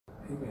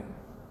Amen.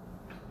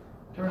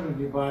 Turn in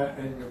your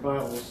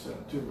Bibles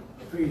to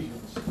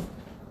Ephesians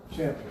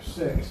chapter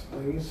 6,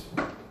 please.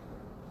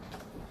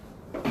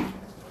 The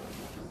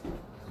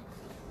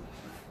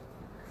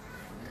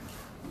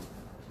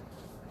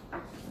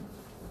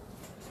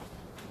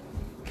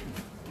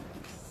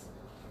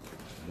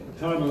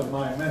title of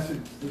my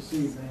message this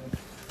evening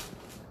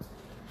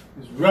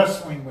is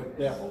Wrestling with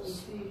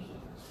Devils.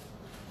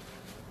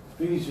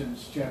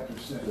 Ephesians chapter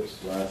 6.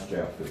 This last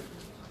chapter.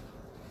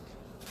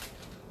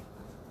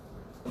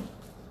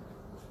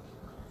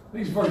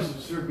 These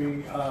verses should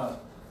be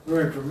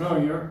very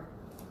familiar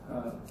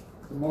to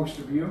most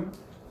of you.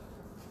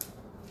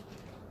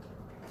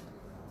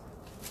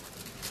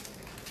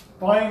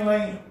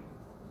 Finally,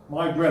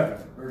 my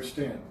brethren, verse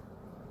 10.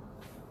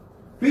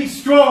 Be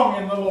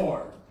strong in the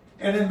Lord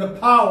and in the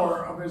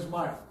power of his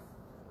might.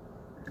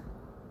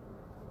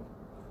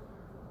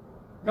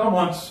 God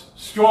wants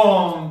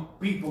strong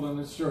people in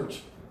this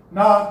church,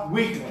 not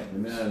weaklings.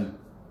 Amen.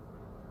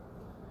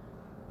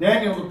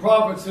 Daniel the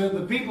prophet said,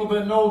 the people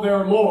that know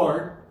their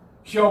Lord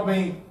shall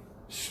be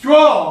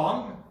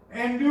strong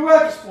and do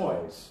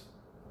exploits.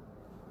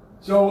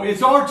 So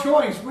it's our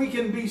choice. We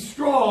can be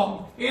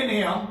strong in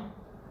him,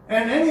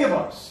 and any of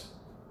us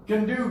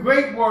can do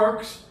great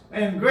works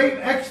and great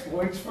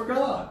exploits for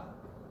God.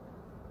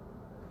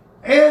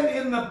 And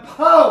in the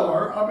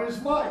power of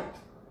his might.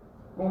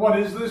 Well, what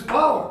is this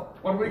power?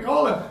 What do we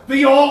call him?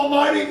 The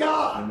Almighty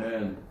God.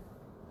 Amen.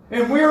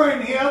 And we're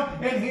in him,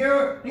 and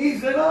here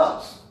he's in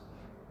us.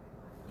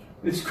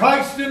 It's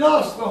Christ in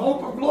us, the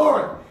hope of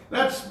glory.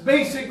 That's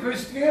basic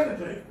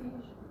Christianity.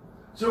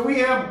 So we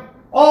have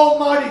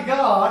Almighty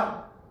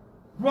God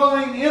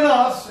dwelling in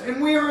us,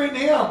 and we are in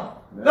him.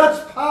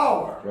 That's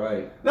power.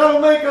 Right. That'll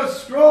make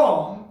us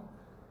strong,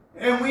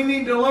 and we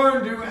need to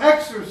learn to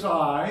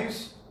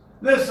exercise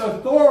this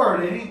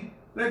authority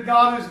that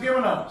God has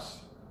given us.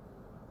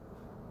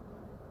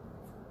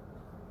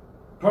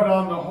 Put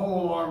on the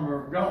whole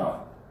armor of God,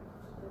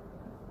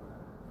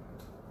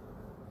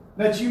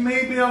 that you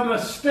may be able to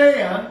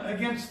stand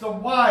against the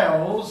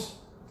wiles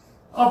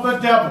of the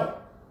devil.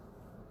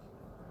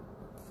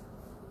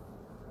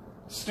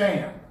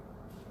 Stand.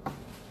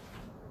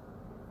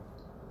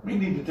 We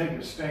need to take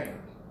a stand.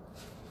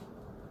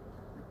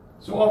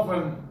 So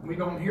often we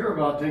don't hear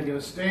about taking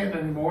a stand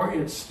anymore.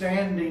 It's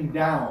standing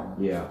down.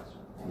 Yeah.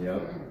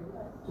 Yep.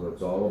 That's what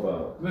it's all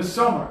about. This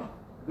summer,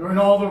 during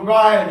all the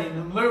rioting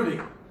and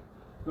looting,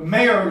 the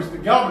mayors, the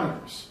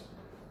governors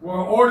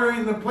were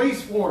ordering the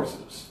police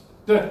forces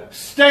to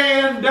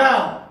stand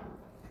down.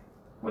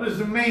 What does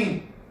it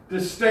mean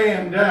to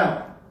stand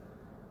down?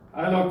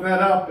 I looked that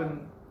up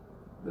in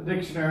the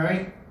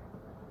dictionary,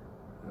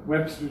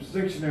 Webster's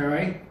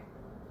dictionary.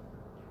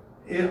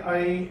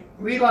 A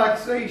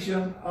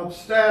relaxation of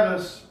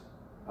status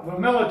of a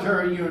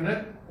military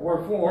unit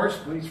or force,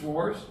 police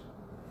force,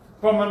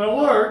 from an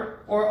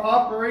alert or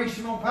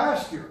operational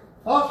posture.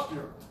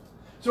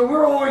 So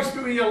we're always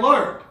to be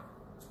alert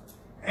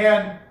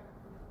and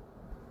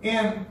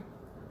in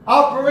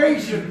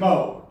operation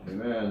mode.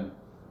 Amen.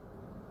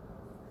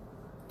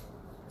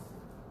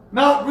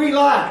 Not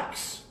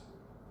relax.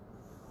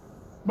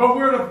 But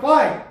we're to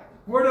fight.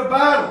 We're to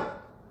battle.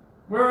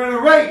 We're in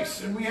a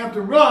race, and we have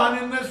to run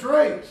in this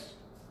race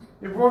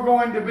if we're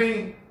going to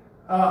be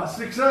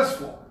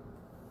successful.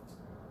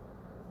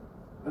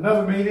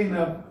 Another meaning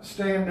of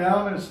stand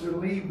down is to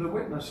leave the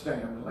witness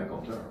stand, the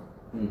legal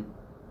term.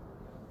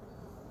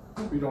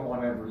 We don't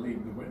want to ever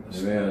leave the witness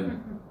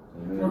stand.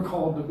 Amen. We're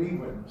called to be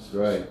witnesses.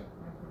 Right.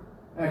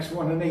 Acts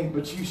 1:8,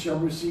 but you shall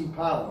receive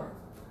power.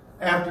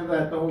 After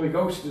that, the Holy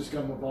Ghost has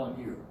come upon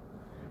you.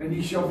 And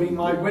ye shall be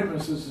my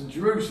witnesses in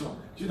Jerusalem,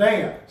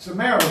 Judea,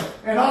 Samaria,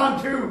 and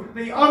unto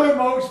the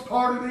uttermost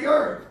part of the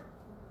earth.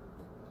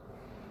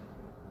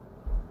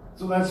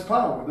 So that's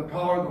power, the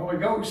power of the Holy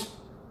Ghost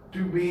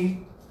to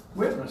be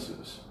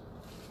witnesses.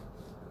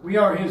 We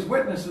are his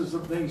witnesses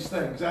of these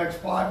things, Acts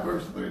 5,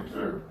 verse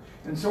 32.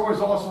 And so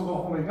is also the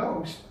Holy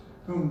Ghost,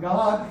 whom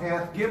God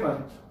hath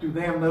given to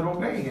them that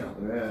obey him.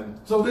 Amen.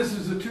 So this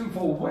is a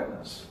twofold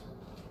witness.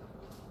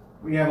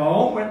 We have our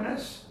own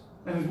witness,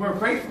 and as we're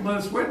faithful to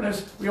this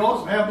witness, we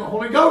also have the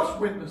Holy Ghost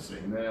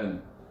witnessing.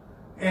 Amen.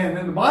 And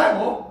in the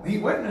Bible, he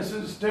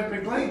witnesses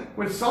typically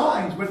with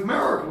signs, with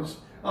miracles,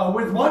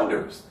 with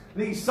wonders.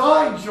 These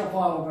signs shall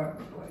follow them that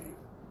believe.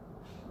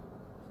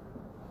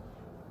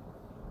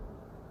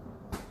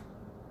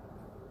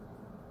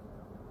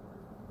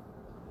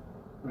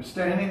 We're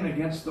standing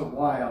against the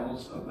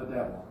wiles of the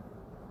devil.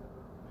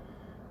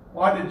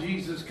 Why did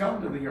Jesus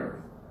come to the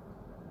earth?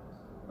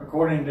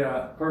 According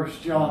to 1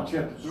 John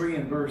chapter 3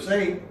 and verse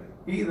 8,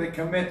 he that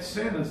commits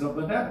sin is of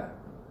the devil.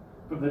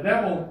 For the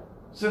devil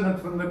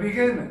sinneth from the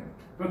beginning.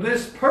 For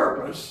this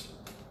purpose,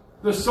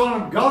 the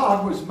Son of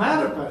God was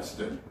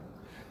manifested,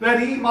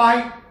 that he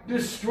might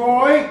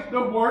destroy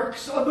the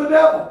works of the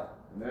devil.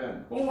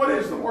 Amen. Well, what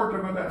is the work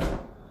of the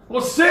devil?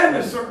 Well, sin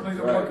is certainly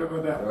the work of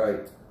the devil.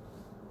 Right.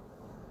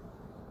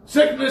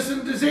 Sickness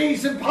and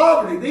disease and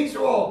poverty, these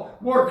are all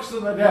works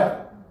of the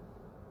devil.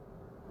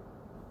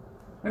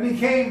 And he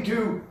came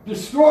to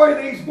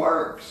destroy these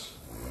works.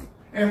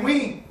 And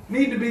we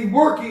need to be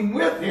working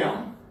with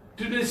him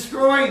to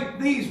destroy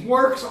these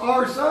works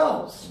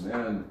ourselves.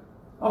 Amen.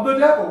 Of the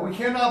devil. We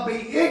cannot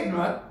be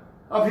ignorant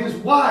of his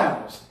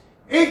wiles,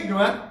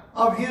 ignorant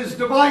of his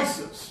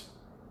devices.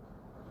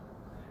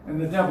 And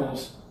the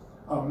devil's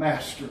a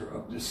master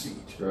of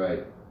deceit.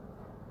 Right.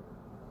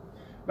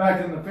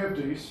 Back in the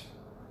 50s,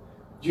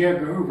 Jed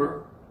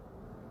Hoover,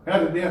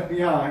 head of the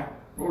FBI,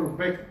 wrote a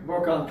big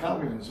book on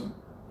communism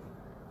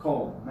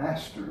called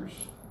Masters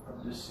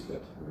of Deceit.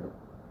 Yep.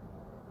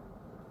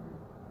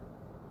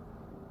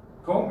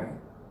 Comey,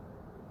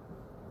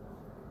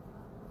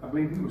 I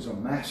believe he was a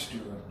master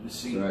of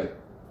deceit. Right.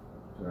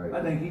 Right.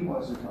 I think he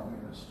was a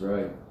communist.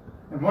 Right.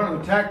 And one of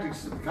the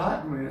tactics of the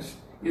communists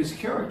is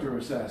character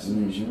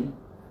assassination.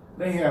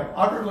 They have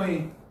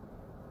utterly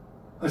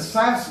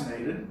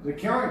assassinated the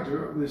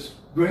character of this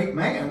great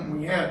man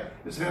we had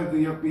as head of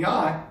the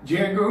FBI,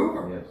 Jed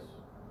Hoover. Yes.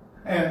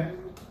 And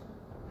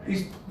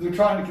they're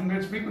trying to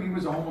convince people he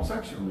was a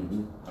homosexual.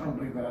 I don't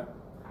believe that.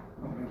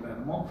 I don't believe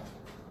that at all.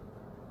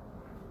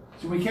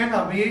 So we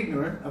cannot be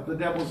ignorant of the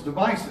devil's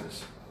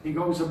devices. He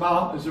goes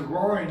about as a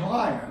roaring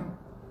lion,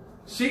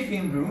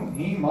 seeking whom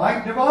he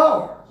might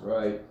devour.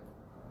 Right.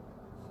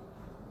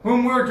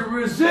 Whom we're to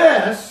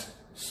resist,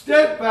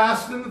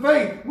 steadfast in the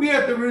faith. We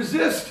have to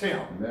resist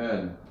him.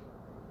 Amen.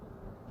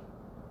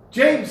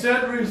 James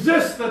said,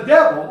 resist the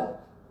devil,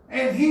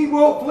 and he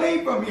will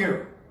flee from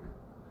you.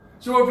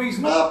 So if he's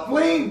not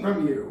fleeing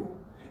from you,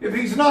 if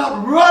he's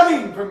not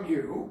running from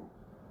you,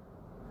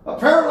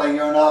 apparently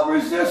you're not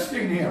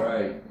resisting him.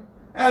 Right.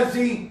 As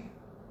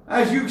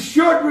you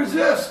should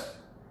resist,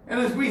 and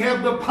as we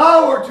have the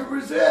power to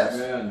resist.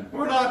 Amen.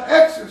 We're not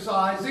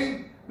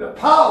exercising the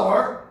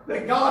power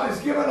that God has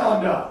given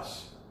unto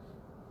us.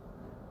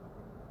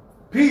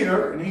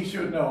 Peter, and he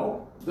should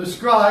know,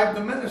 described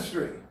the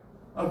ministry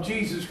of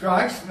Jesus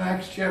Christ in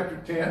Acts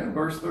chapter 10,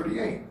 verse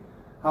 38.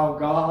 How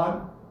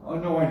God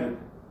anointed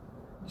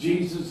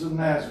Jesus of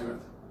Nazareth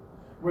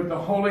with the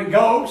Holy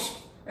Ghost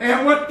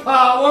and with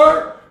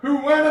power,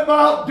 who went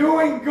about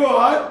doing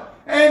good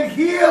and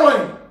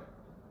healing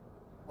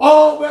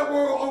all that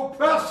were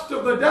oppressed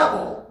of the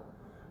devil,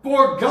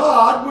 for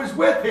God was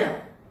with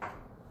him.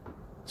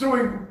 So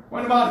he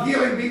went about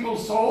healing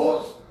people's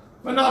souls,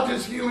 but not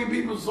just healing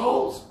people's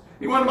souls.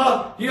 He went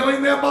about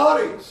healing their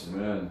bodies,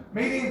 Amen.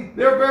 meeting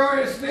their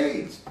various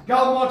needs.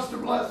 God wants to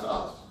bless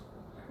us,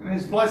 and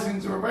his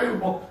blessings are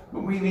available,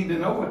 but we need to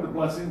know what the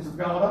blessings of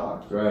God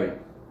are. Right.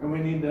 And we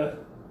need to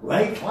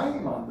lay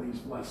claim on these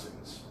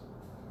blessings.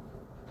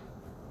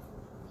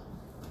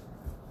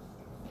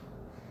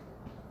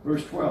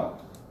 Verse 12.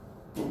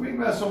 But we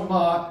wrestle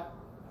not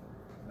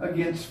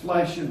against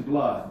flesh and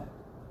blood,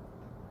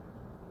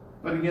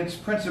 but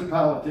against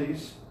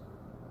principalities,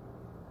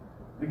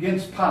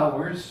 against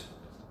powers,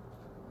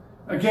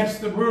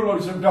 against the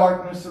rulers of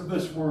darkness of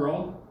this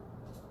world,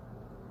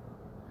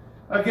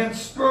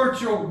 against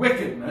spiritual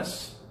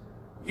wickedness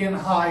in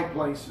high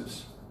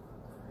places.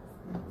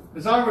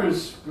 As I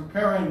was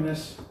preparing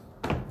this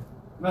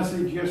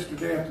message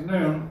yesterday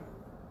afternoon,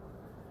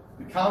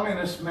 the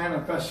Communist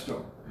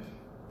Manifesto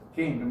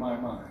came to my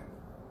mind.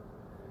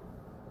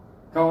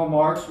 Karl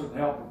Marx, with the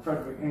help of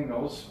Frederick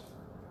Engels,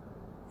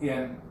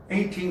 in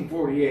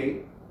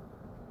 1848,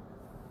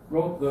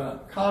 wrote the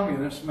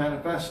Communist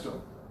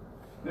Manifesto.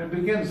 And it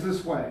begins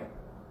this way.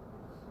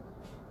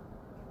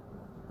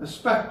 The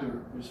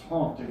specter is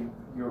haunting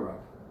Europe.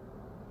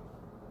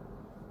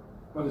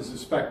 What is the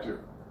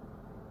specter?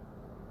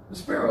 The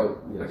spirit,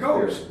 the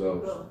ghost.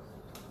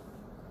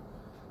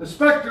 The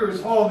specter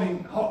is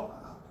haunting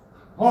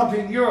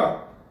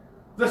Europe.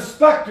 The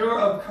specter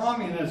of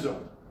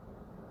communism.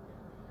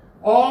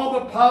 All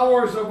the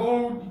powers of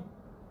old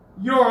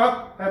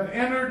Europe have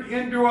entered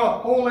into a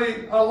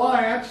holy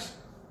alliance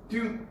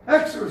to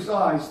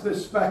exorcise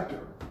this specter.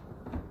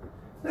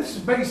 This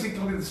is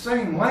basically the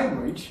same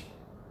language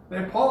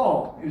that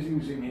Paul is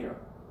using here.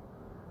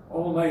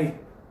 Only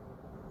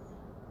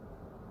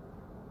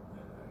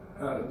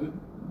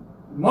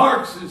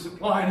Marx is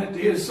applying it to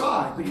his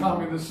side, the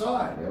communist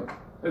side,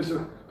 as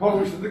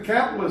opposed to the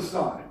capitalist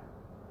side.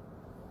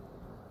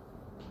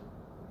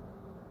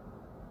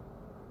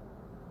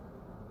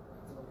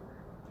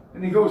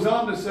 And he goes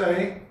on to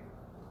say,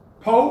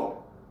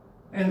 Pope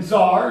and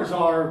Tsar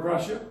of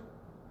Russia,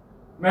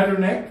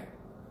 Metternich,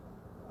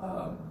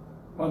 one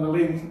of the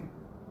leading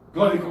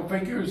political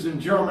figures in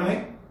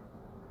Germany,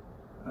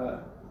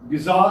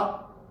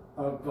 Guizot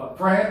of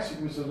France,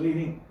 he was a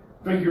leading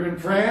figure in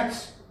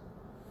France,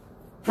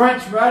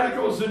 French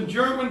radicals and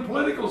German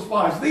political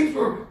spies. These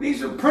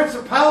are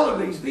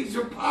principalities, these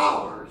are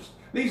powers,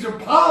 these are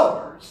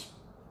powers.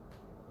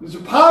 There's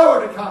a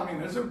power to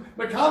communism,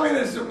 but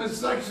communism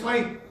is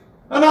actually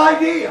an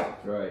idea.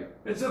 Right.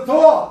 It's a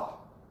thought.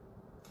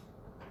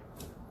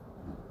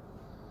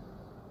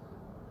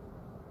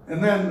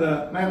 And then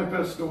the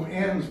manifesto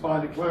ends by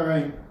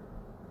declaring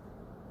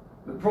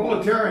the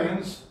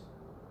proletarians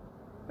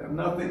have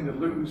nothing to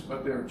lose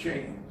but their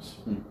chains.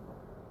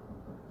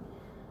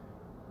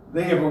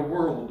 They have a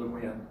world to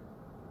win.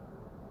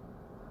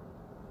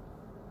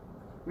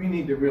 we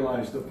need to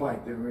realize the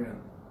fight that we're in.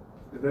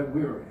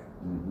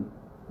 Mm-hmm.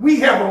 We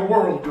have a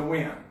world to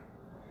win.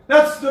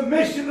 That's the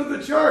mission of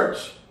the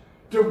church,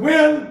 to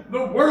win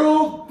the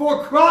world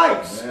for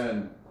Christ.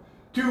 Amen.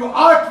 To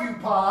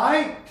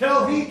occupy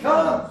till He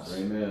comes.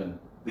 Amen.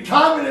 The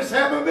communists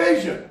have a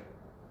vision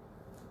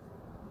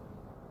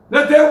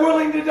that they're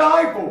willing to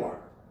die for.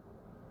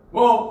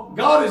 Well,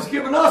 God has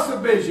given us a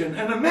vision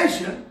and a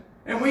mission,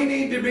 and we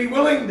need to be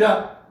willing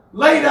to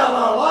lay down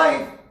our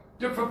life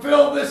to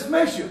fulfill this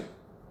mission.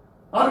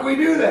 How do we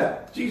do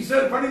that? Jesus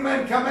said, if any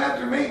man come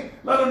after me,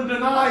 let him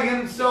deny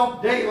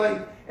himself daily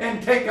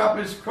and take up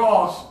his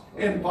cross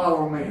and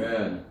follow me.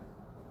 Amen.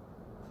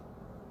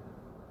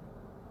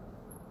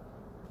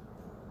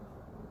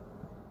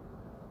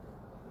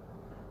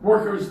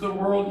 Workers of the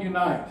world,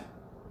 unite.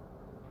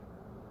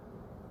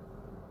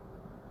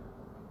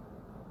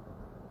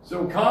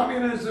 So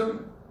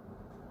communism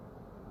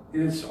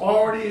is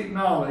already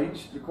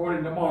acknowledged,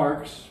 according to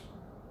Marx,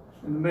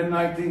 in the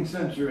mid-19th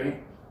century,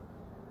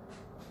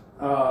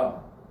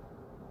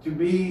 to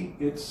be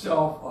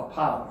itself a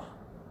power.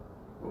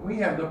 But we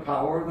have the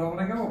power of the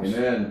Holy Ghost.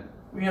 Amen.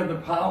 We have the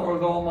power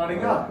of the Almighty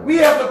God. We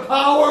have the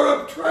power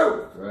of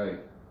truth. Right.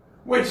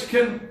 Which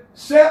can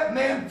set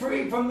men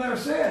free from their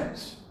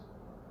sins.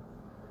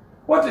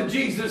 What did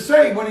Jesus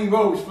say when He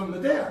rose from the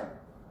dead?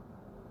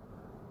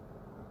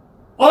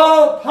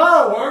 All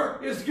power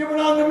is given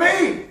unto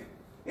me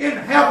in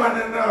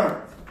heaven and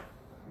earth.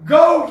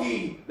 Go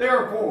ye,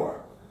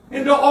 therefore,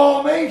 into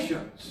all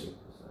nations,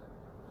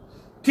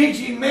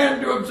 teaching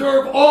men to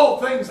observe all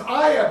things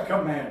I have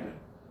commanded,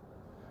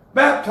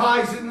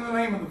 baptizing in the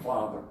name of the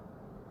Father,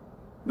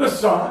 the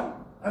Son,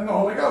 and the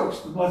Holy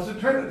Ghost, the Blessed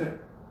Trinity.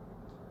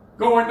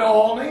 Go into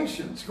all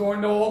nations, go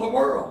into all the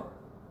world.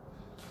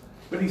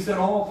 But He said,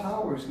 all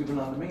power is given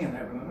unto me in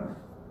heaven and earth.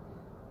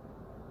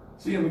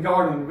 See, in the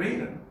Garden of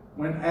Eden,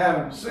 when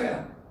Adam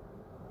sinned,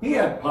 he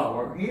had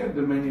power, he had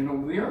dominion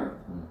over the earth.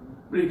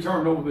 But he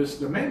turned over this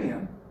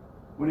dominion.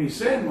 When he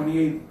sinned, when he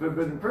ate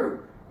forbidden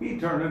fruit, he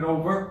turned it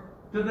over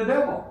to the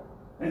devil.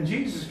 And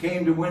Jesus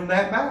came to win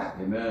that back.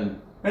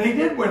 Amen. And He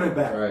did win it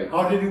back. Right.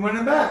 How did He win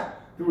it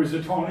back? Through His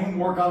atoning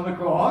work on the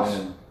cross,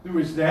 Amen. through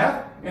His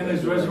death, and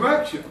His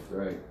resurrection.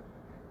 Right.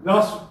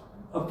 Thus,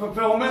 a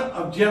fulfillment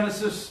of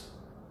Genesis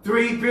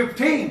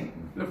 3:15,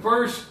 the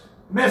first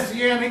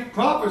messianic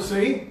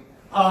prophecy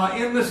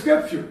in the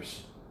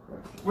Scriptures,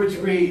 which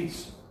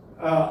reads,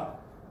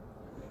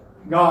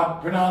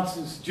 God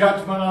pronounces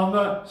judgment on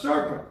the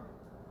serpent.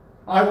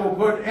 I will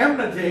put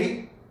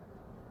enmity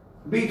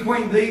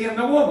between thee and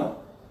the woman,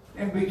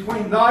 and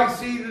between thy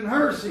seed and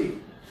her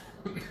seed.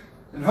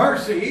 And her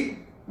seed,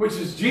 which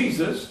is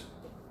Jesus,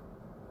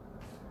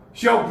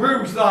 shall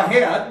bruise thy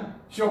head,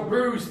 shall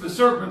bruise the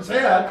serpent's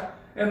head,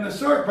 and the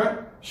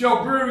serpent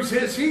shall bruise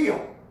his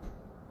heel.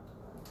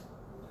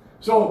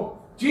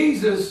 So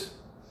Jesus'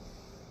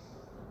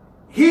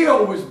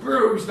 heel was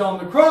bruised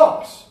on the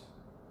cross.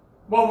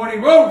 But when He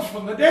rose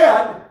from the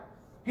dead,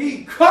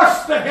 He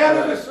crushed the head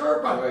of the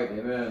serpent. Right.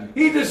 Amen.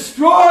 He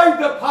destroyed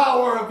the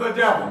power of the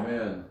devil.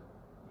 Amen.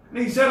 And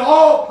He said,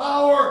 all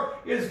power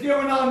is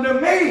given unto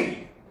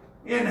me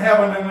in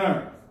heaven and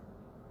earth.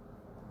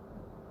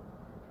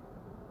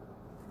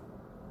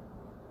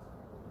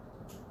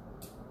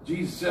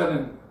 Jesus said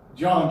in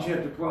John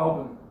chapter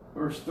 12 and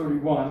verse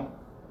 31,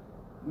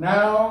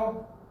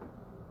 now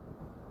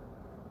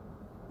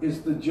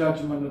is the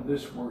judgment of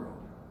this world.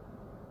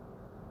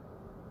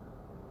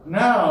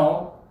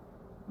 Now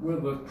will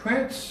the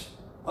prince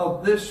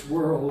of this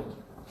world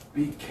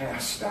be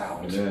cast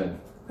out. Amen.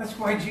 That's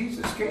why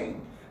Jesus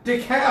came. To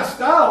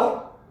cast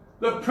out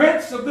the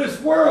prince of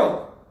this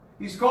world.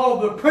 He's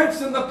called the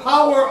prince and the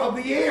power of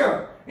the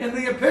air in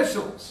the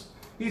epistles.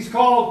 He's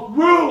called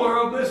ruler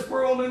of this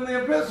world in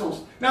the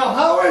epistles. Now,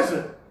 how is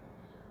it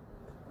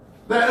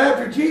that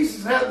after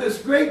Jesus had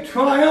this great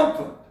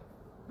triumphant,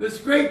 this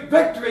great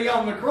victory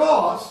on the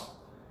cross,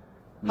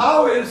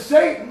 how is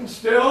Satan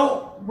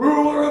still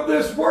ruler of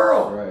this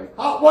world?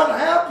 Right. What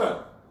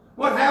happened?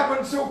 What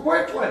happened so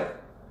quickly?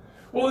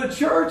 Well, the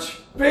church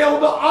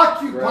failed to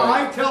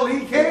occupy till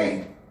He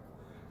came.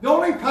 The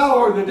only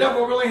power the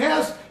devil really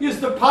has is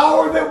the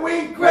power that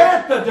we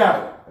grant the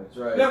devil. That's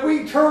right. That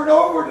we turn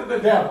over to the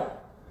devil.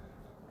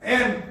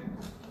 And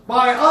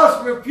by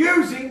us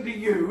refusing to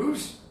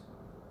use,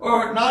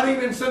 or not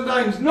even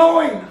sometimes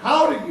knowing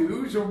how to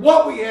use, or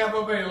what we have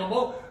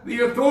available,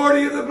 the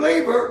authority of the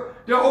believer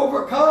to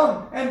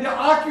overcome and to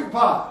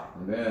occupy.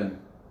 Amen.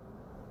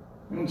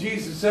 And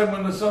Jesus said,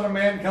 when the Son of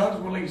Man comes,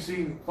 will He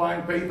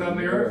find faith on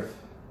the earth?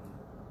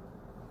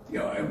 You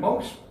know, and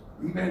most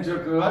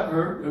evangelicals I've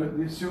heard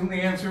assume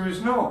the answer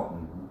is no.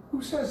 Mm-hmm.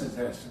 Who says it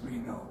has to be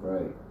no?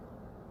 Right.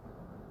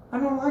 I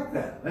don't like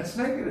that. That's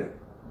negative.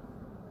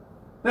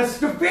 That's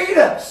defeat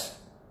us.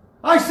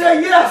 I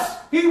say yes,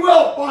 He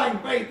will find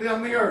faith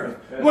on the earth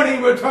when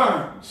He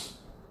returns.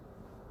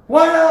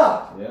 Why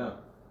not? Yeah.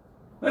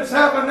 Let's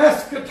have an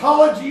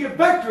eschatology of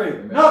victory,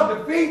 Amen. not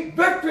defeat,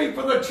 victory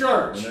for the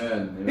church.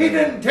 Amen. Amen. He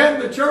didn't intend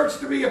the church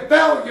to be a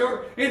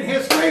failure in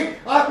history.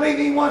 I believe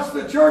he wants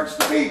the church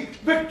to be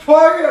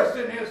victorious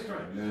in history.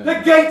 Amen.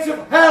 The gates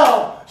of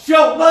hell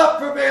shall not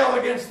prevail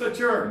against the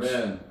church.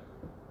 Amen.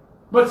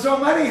 But so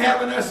many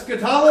have an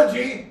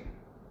eschatology,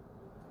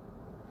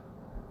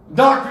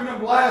 doctrine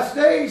of last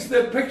days,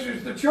 that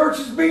pictures the church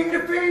as being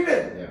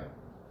defeated. Yeah.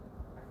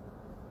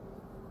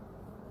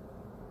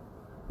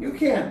 You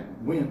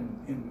can't win.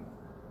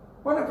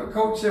 What if a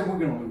coach said, we're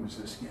going to lose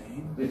this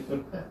game?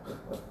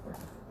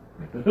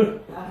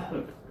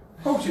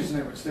 Coaches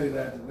never say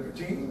that to their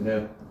team.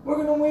 Yeah. We're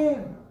going to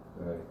win.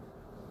 Right.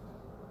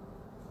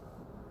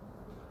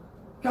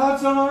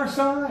 God's on our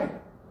side.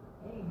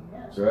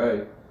 That's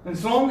right. And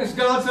as long as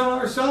God's on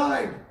our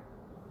side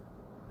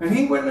and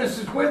he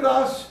witnesses with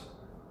us,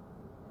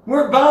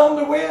 we're bound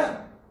to win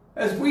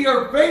as we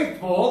are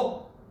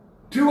faithful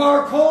to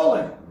our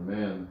calling.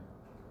 Amen.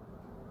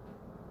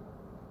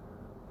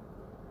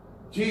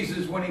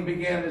 Jesus, when he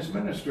began his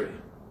ministry,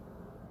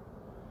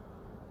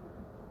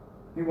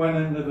 he went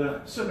into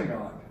the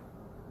synagogue.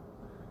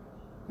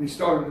 He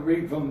started to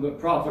read from the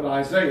prophet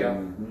Isaiah.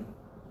 Mm-hmm.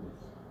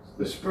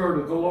 The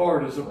Spirit of the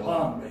Lord is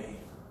upon me,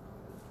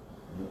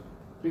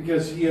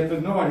 because he hath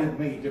anointed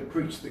me to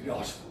preach the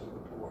gospel to the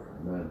poor.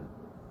 Amen.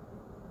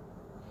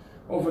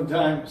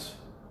 Oftentimes,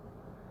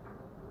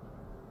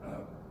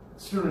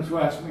 students who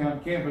ask me on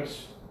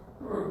campus,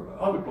 or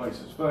other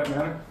places for that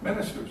matter,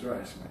 ministers who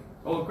ask me,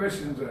 fellow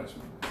Christians ask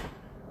me,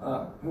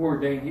 who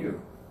ordained you?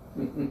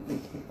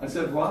 I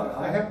said, well,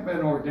 I haven't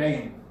been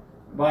ordained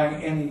by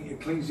any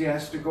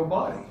ecclesiastical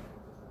body,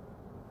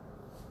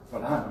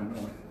 but I'm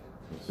anointed.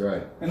 That's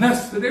right. And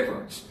that's the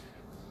difference.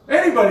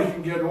 Anybody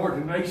can get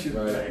ordination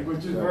Right. today, which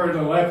is Right. very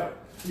little effort,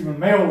 even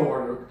mail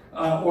order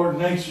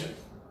ordination.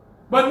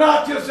 But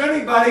not just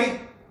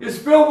anybody is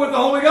filled with the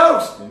Holy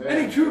Ghost. Amen.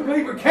 Any true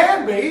believer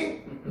can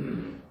be,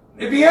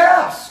 if he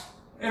asks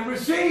and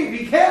receives.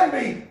 He can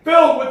be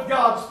filled with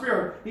God's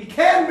Spirit. He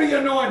can be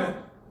anointed.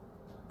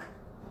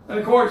 And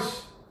of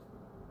course,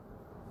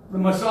 the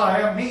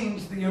Messiah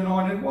means the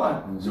anointed one.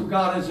 Mm-hmm. So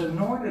God has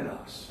anointed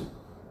us.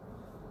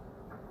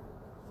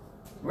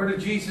 Where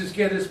did Jesus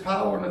get his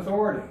power and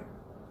authority?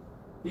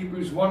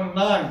 Hebrews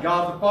 1:9,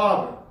 God the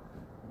Father,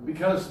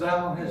 because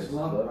thou hast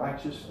loved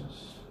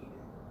righteousness.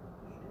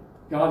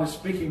 God is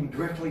speaking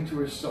directly to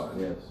his Son.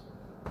 Yes.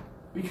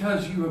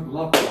 Because you have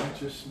loved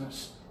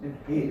righteousness and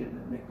hated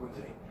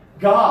iniquity.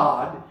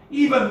 God,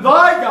 even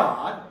thy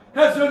God,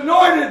 has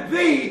anointed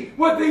thee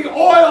with the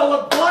oil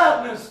of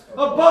gladness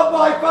above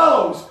thy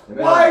fellows.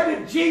 Amen. Why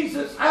did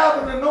Jesus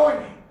have an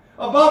anointing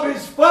above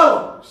his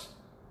fellows?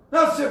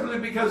 Not simply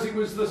because he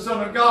was the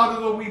Son of God,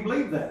 although we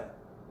believe that,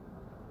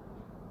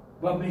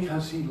 but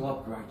because he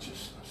loved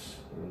righteousness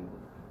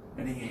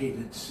and he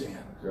hated sin.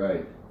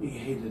 Right. He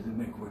hated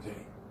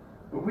iniquity.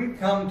 But we've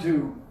come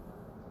to,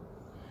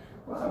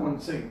 well, I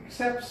wouldn't say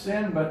accept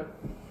sin, but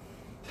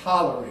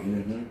tolerate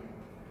it.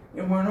 Mm-hmm.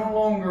 And we're no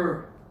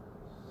longer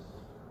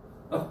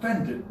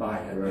offended by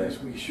it Right. as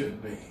we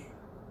should be.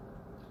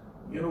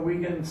 You know,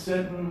 we can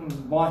sit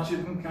and watch it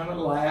and kind of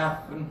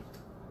laugh,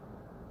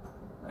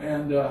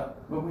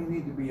 but we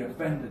need to be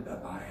offended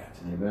by it.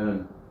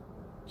 Amen.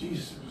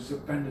 Jesus was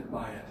offended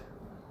by it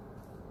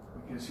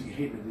because he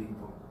hated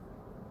evil.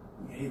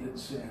 He hated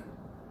sin.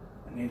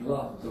 And he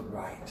loved the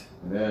right.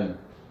 Amen.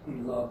 He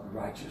loved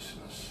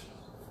righteousness.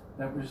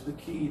 That was the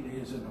key to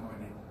his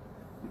anointing.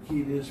 The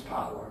key to his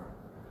power.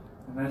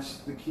 And that's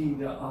the key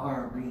to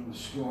our being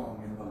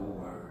strong in the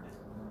Lord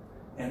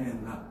and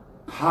in the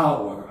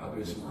power of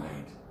his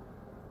might.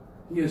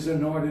 He has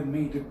anointed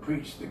me to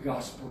preach the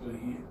gospel to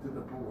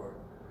the poor.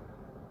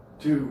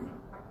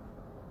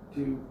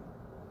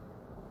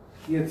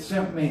 He hath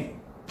sent me.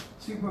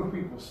 See what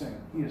people say.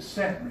 He has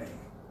sent me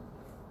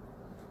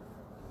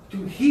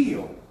to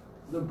heal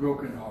the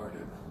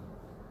brokenhearted.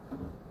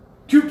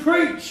 To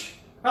preach,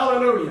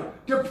 hallelujah,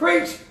 to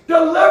preach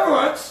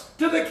deliverance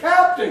to the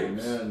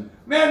captives. Amen.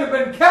 Men have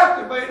been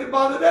captivated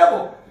by the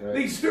devil. Right.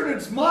 These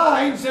students'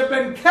 minds have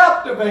been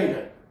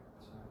captivated.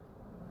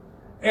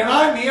 And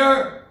I'm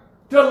here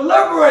to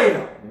liberate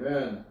them,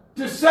 Amen.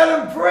 to set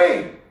them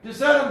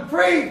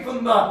free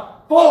from the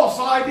false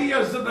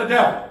ideas of the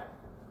devil,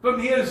 from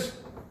his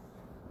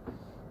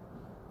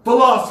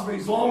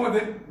philosophies, along with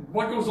it,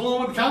 what goes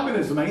along with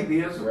communism,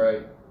 atheism,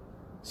 Right.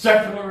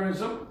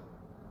 secularism,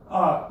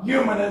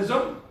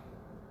 humanism.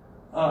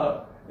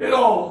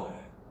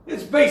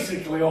 It's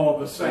basically all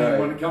the same Right.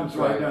 when it comes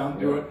right down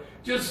to Yeah. it.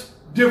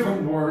 Just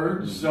different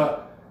words,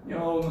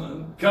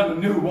 kind of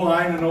new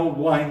wine and old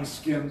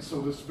wineskin,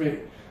 so to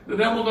speak. The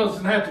devil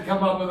doesn't have to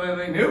come up with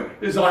anything new.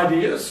 His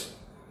ideas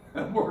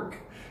work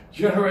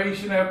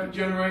generation after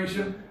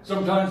generation,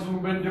 sometimes a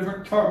little bit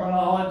different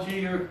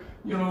terminology or,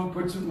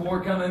 puts it more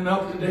kind of in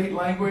up-to-date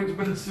language,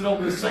 but it's still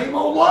the same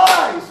old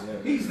lies.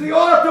 Yeah. He's the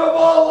author of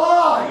all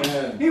lies.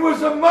 Amen. He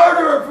was a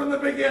murderer from the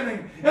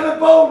beginning and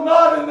abode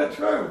not in the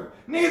truth.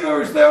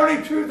 Neither is there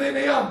any truth in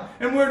him,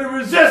 and we're to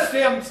resist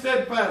him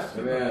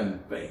steadfastly. Amen.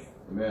 Faith.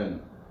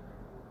 Amen.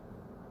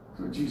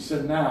 So Jesus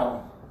said,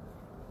 now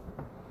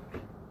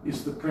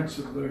is the prince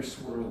of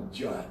this world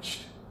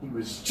judged. He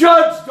was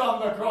judged on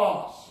the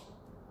cross.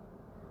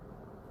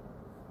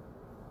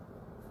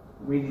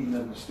 We need to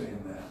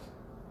understand that.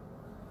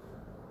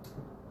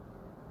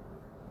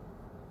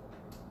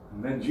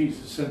 And then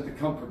Jesus sent the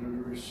Comforter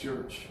to his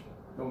church,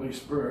 the Holy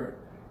Spirit.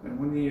 And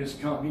when he has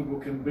come, he will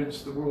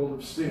convince the world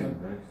of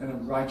sin and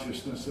of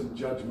righteousness and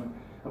judgment.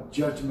 Of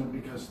judgment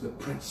because the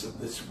prince of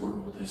this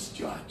world is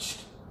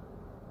judged.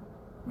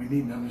 We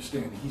need to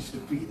understand he's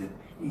defeated.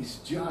 He's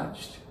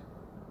judged.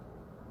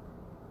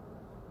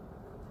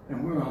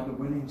 And we're on the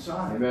winning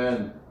side.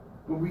 Amen.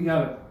 But we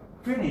got to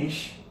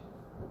finish.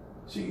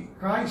 See,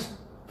 Christ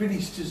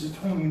finished his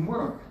atoning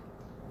work.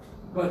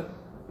 But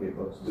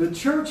the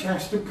church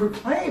has to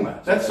proclaim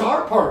it. That's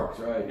our part.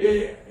 That's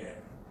right.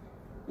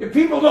 If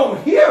people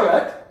don't hear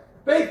it,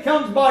 faith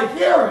comes by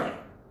hearing.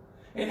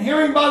 And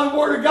hearing by the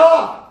Word of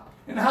God.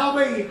 And how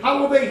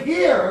will they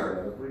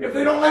hear if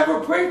they don't have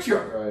a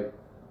preacher? Right.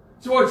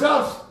 So it's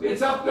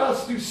up to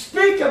us to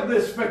speak of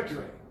this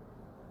victory.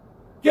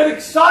 Get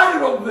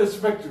excited over this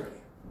victory.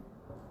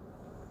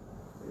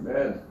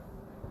 Amen.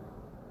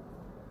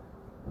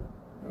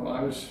 Well,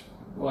 I was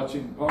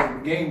watching part of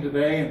the game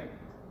today,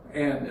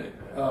 and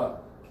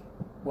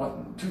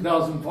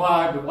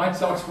 2005, the White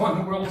Sox won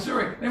the World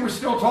Series. They were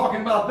still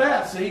talking about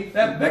that, see?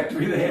 That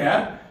victory they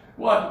had,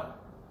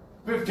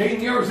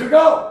 15 years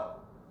ago.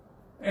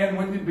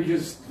 And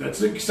because that's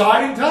an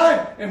exciting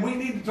time. And we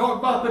need to talk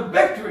about the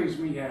victories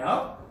we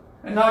have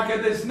and not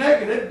get this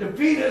negative,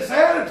 defeatist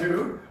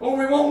attitude, or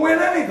we won't win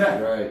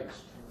anything. Right.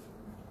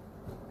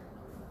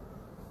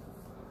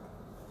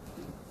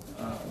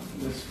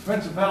 This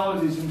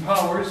principalities and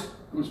powers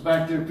goes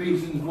back to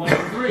Ephesians 1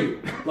 and 3.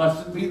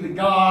 Blessed be the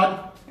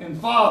God and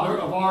Father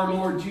of our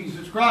Lord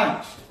Jesus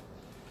Christ,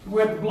 who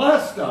hath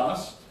blessed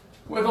us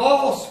with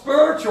all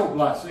spiritual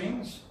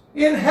blessings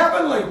in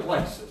heavenly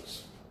places.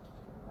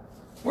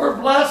 We're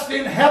blessed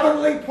in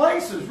heavenly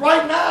places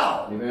right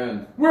now.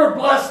 Amen. We're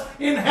blessed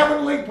in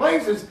heavenly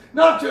places,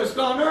 not just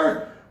on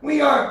earth. We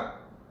are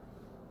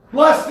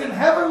blessed in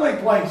heavenly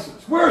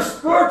places. We're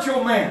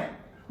spiritual men.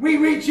 We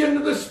reach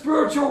into the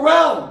spiritual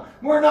realm.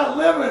 We're not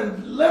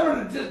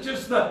limited to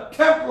just the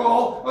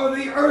temporal or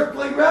the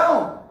earthly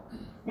realm.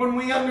 When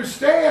we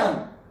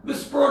understand the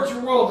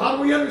spiritual world, how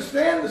do we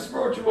understand the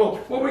spiritual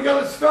world? Well, we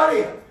got to study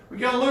it. We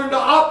got to learn to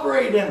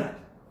operate in it.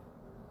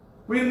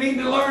 We need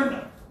to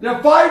learn to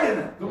fight in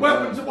it. The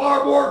weapons of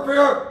our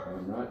warfare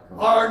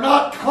are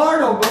not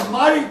carnal, but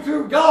mighty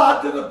through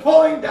God to the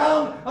pulling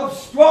down of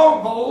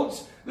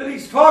strongholds that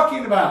he's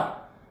talking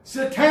about.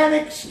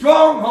 Satanic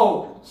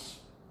strongholds.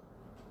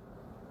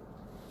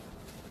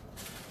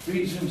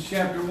 Ephesians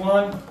chapter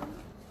 1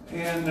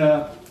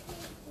 and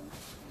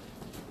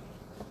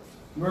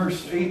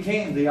verse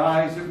 18. The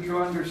eyes of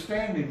your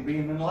understanding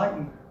being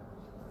enlightened.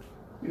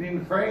 We need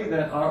to pray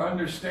that our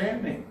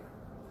understanding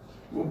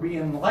will be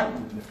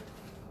enlightened.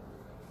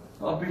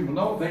 A lot of people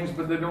know things,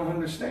 but they don't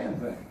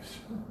understand things.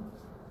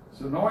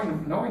 So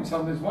knowing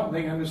something is one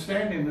thing,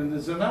 understanding it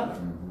is another.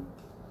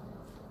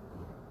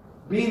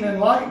 Being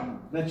enlightened,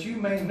 that you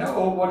may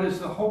know what is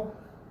the hope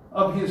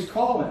of his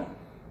calling,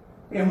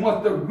 and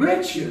what the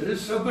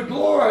riches of the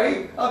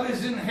glory of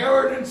his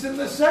inheritance in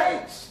the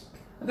saints.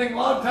 I think a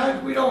lot of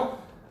times we don't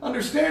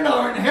understand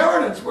our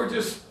inheritance. We're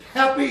just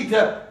happy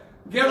to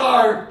get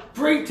our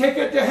free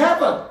ticket to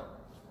heaven.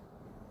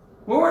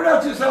 Well, we're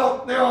not just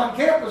out there on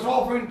campus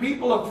offering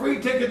people a free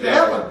ticket to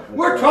heaven.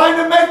 We're trying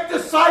to make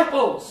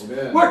disciples.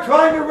 Amen. We're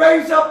trying to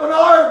raise up an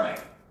army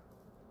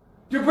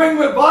to bring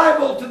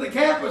revival to the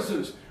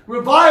campuses,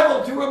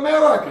 revival to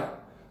America,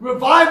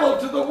 revival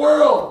to the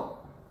world.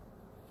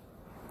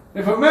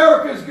 If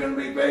America is going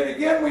to be great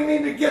again, we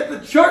need to get the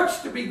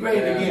church to be great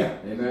again.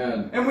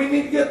 Amen. And we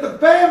need to get the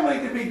family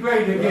to be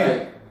great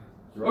again.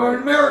 Right. Or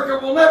America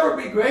will never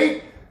be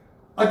great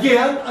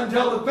again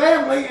until the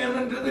family and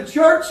until the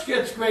church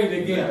gets great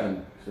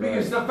again.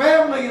 Because the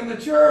family and the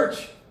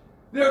church,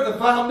 they're the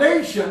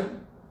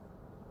foundation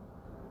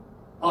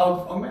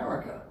of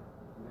America.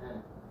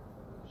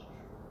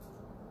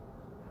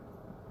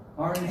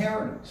 Our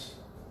inheritance.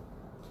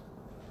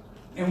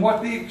 And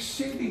what the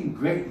exceeding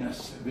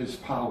greatness of his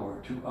power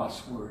to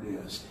usward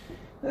is.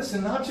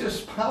 Listen, not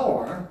just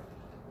power,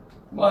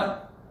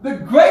 but the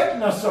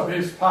greatness of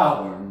his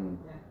power.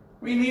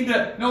 We need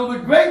to know the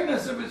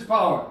greatness of his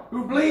power,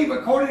 who believe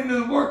according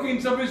to the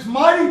workings of his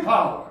mighty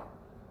power.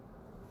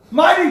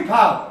 Mighty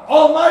power,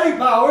 almighty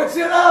power, it's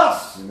in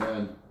us.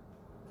 Amen.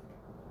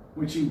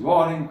 Which he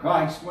wrought in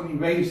Christ when he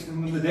raised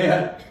him from the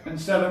dead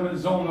and set him at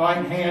his own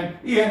right hand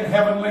in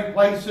heavenly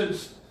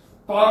places,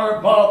 far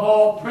above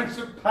all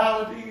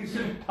principalities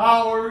and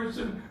powers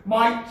and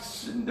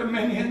mights and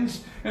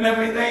dominions and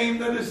every name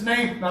that is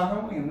named, not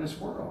only in this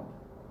world,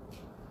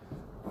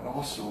 but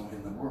also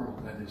in the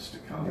world that is to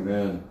come.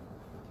 Amen.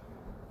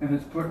 And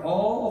has put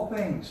all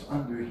things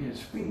under his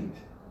feet.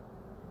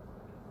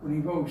 When he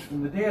rose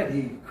from the dead,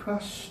 he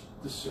crushed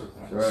the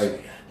serpent's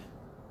head.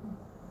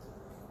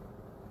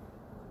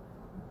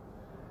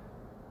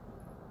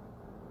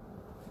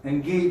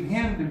 and gave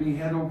him to be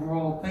head over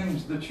all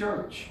things, the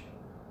church,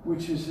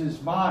 which is his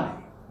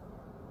body,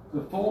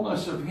 the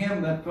fullness of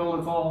him that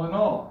filleth all in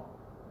all.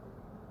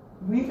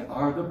 We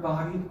are the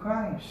body of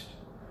Christ.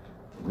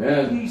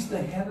 Amen. He's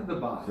the head of the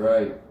body. That's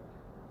right.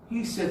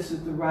 He sits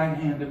at the right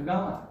hand of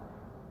God.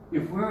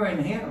 If we're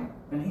in him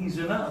and he's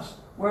in us,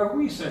 where are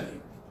we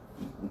sitting?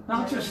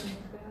 Not just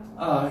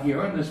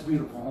here in this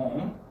beautiful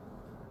home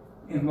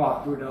in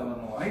Rockford,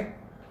 Illinois.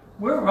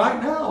 We're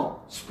right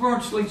now,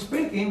 spiritually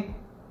speaking,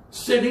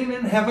 sitting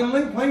in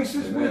heavenly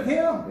places Amen. with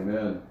him.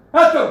 Amen.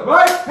 At the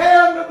right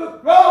hand of the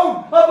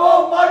throne of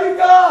Almighty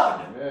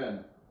God.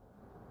 Amen.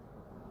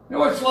 You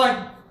know, it's like,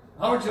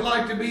 how would you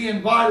like to be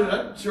invited,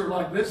 I'm sure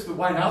like this, the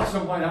White House,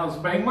 some White House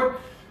banquet,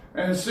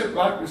 and sit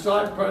right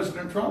beside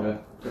President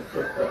Trump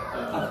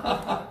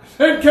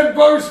and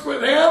converse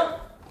with him?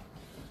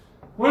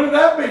 Wouldn't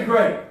that be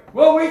great?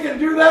 Well, we can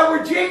do that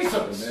with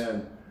Jesus.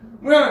 Amen.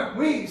 Where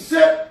we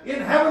sit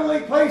in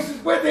heavenly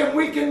places with him,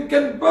 we can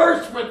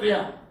converse with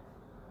him.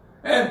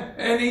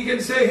 And he can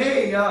say,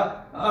 hey,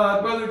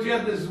 Brother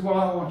Jed, this is what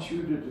I want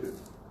you to do.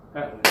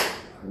 Hallelujah.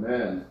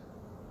 Amen.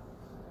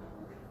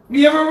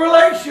 You have a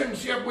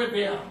relationship with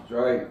him. That's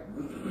right.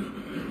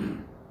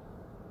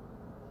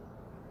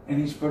 And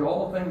he's put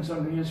all things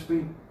under his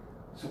feet,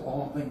 so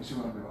all things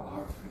are under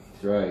our feet.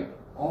 That's right.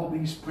 All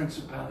these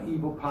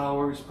evil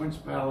powers,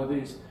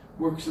 principalities,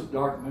 works of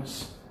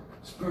darkness,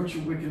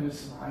 spiritual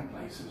wickedness in high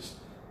places,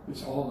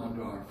 it's all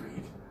under our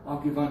feet. I'll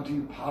give unto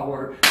you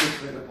power to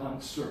tread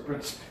upon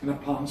serpents and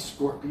upon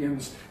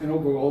scorpions and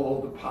over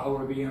all the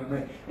power of the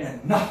enemy,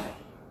 and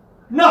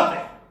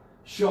nothing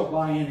shall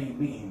by any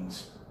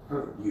means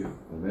hurt you.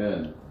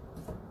 Amen.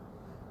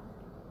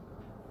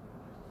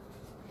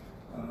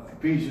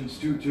 Ephesians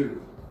 2:2.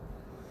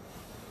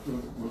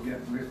 We'll get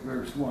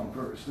verse 1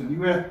 first. And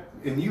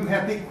you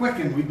have been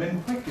quickened. We've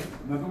been quickened.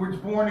 In other words,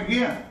 born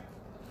again.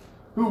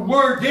 Who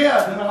were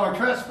dead in our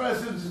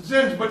trespasses and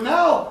sins, but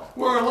now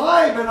we're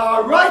alive in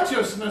our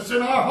righteousness,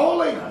 in our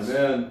holiness.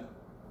 Amen.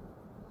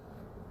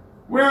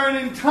 Wherein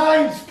in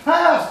times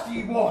past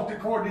ye walked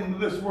according to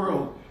this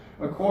world,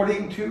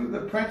 according to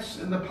the prince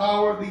and the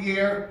power of the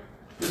air,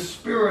 the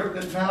spirit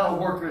that now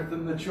worketh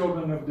in the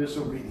children of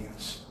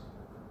disobedience.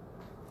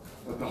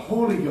 But the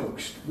Holy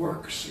Ghost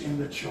works in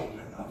the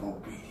children of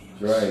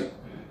obedience. That's right.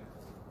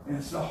 And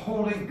it's the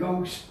Holy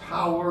Ghost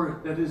power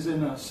that is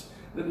in us,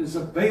 that is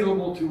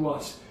available to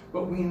us.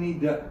 But we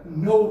need to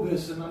know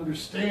this and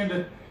understand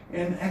it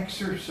and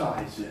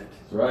exercise it.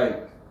 That's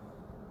right.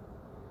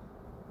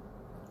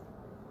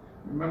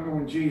 Remember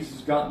when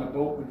Jesus got in a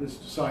boat with his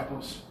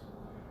disciples?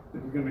 They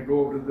were going to go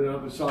over to the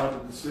other side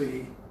of the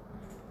sea.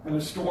 And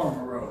a storm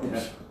arose.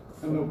 Yeah.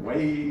 And the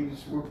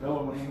waves were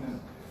billowing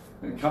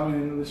and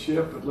coming into the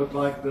ship. It looked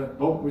like the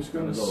boat was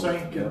going to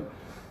sink.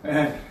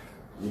 And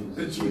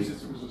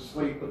Jesus was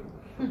asleep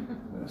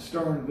at the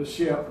stern of the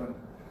ship.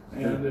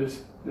 And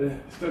the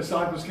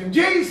disciples came,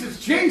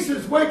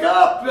 Jesus, wake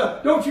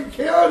up! Don't you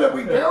care that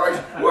we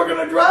perish? We're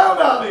going to drown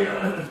out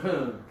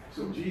here.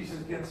 So Jesus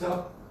gets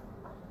up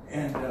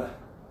and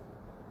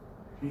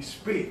he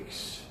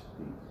speaks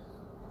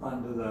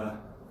under the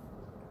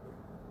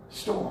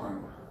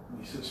storm.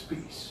 He says,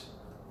 peace.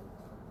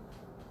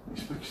 He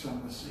speaks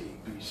on the sea,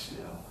 be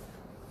still.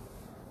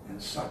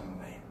 And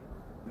suddenly,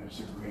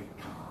 there's a great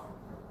calm.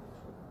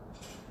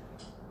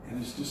 And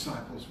his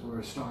disciples were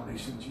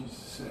astonished, and Jesus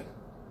said,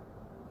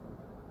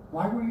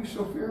 why were you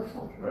so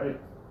fearful? Right.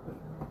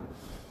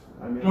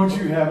 Don't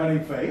you have any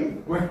faith?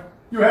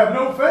 You have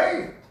no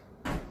faith.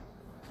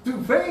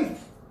 Through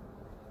faith,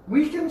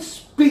 we can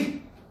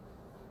speak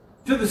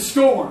to the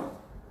storm.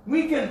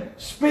 We can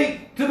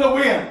speak to the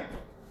wind.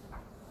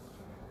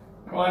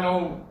 Well, I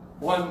know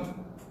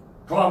one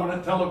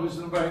prominent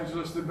television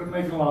evangelist they've been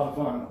making a lot of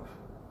fun of,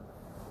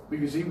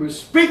 because he was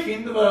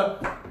speaking to the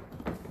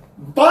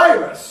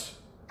virus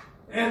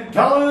and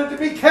telling it to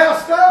be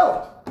cast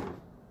out.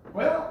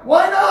 Well,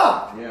 why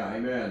not? Yeah,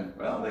 amen.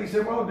 Well, they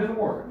said, well, it didn't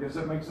work. I guess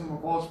that makes them a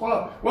false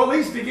prophet. Well, at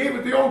least he gave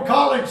it the old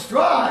college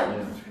try.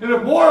 Yeah. And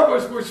if more of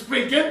us were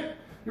speaking,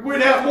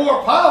 we'd have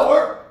more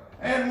power.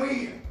 And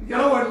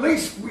at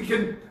least we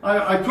can,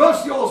 I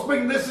trust you all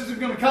speaking, this isn't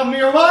going to come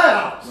near my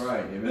house.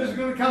 Right, amen. This is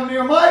going to come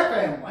near my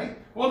family.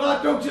 Well,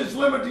 don't just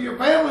limit it to your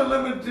family,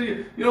 limit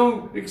it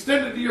to,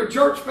 extend it to your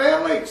church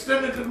family,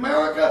 extend it to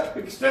America,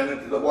 extend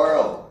it to the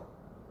world.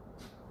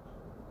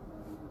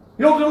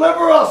 He'll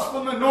deliver us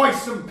from the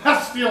noisome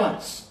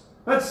pestilence.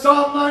 That's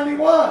Psalm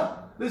 91.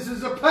 This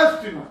is a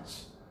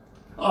pestilence.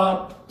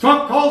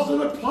 Trump calls it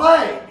a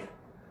plague.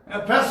 A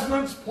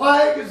pestilence,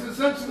 plague is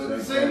essentially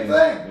the same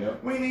thing.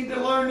 Yep. We need to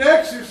learn to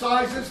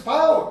exercise His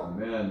power.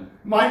 Amen.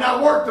 Might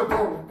not work the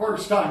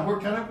first time. We're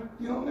kind of,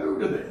 new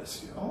to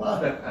this.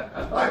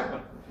 I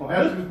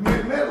have to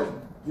admit,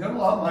 a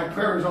lot of my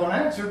prayers aren't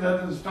answered.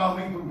 That doesn't stop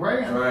me from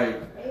praying.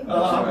 Right.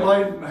 I've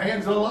laid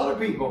hands on a lot of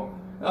people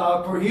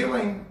for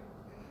healing.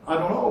 I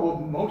don't know. Well,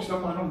 most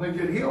of them I don't think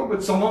get healed,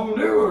 but some of them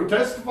do or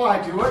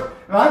testify to it.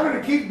 And I'm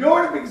going to keep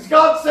doing it because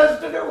God says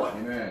to do it.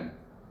 Amen.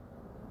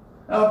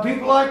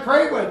 People I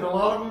pray with, a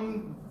lot of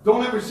them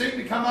don't ever seem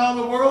to come out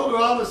of the world or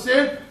out of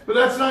sin, but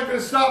that's not going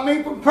to stop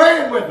me from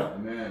praying with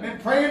them. Amen.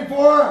 And praying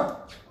for them.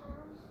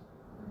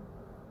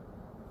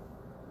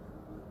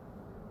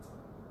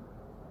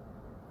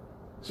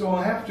 So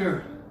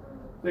after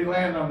they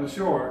land on the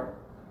shore,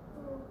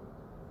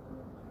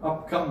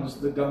 up comes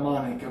the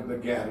demonic of the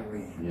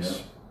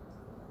Gadarenes.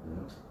 Yeah.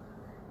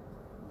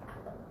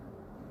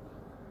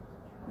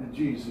 And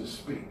Jesus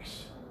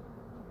speaks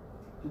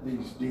to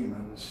these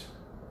demons,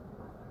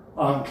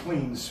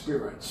 unclean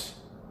spirits.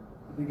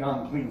 I think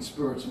unclean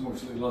spirits are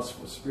mostly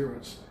lustful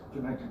spirits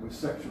connected with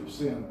sexual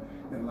sin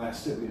and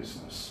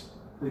lasciviousness.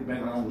 They've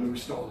been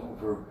unloosed all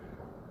over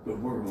the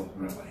world,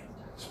 really,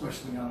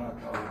 especially on our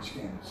college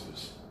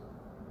campuses.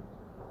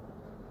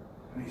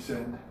 And he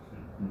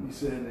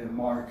said in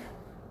Mark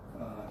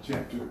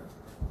chapter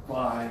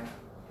 5,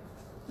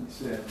 he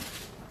said,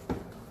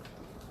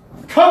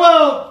 Come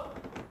out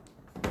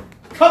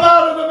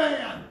of the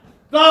man,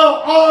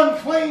 thou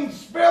unclean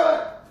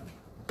spirit.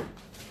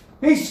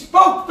 He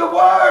spoke the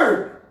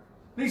word.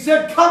 He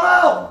said, come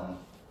out.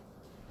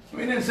 He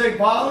didn't say,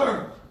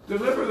 Father,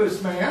 deliver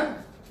this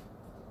man.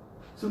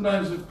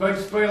 Sometimes it's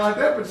based to pray like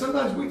that, but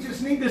sometimes we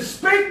just need to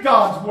speak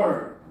God's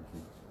word.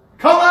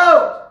 Come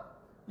out,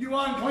 you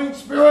unclean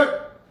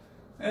spirit.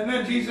 And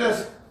then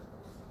Jesus,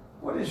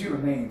 what is your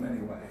name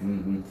anyway?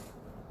 Mm-hmm.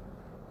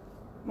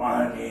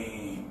 My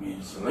name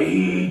is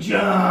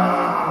Legion,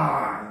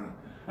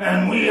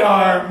 and we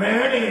are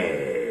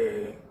many.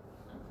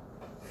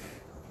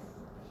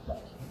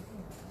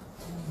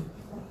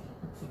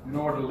 You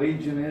know what a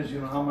legion is?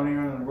 You know how many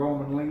are in the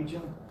Roman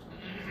legion?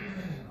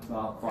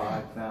 About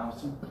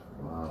 5,000.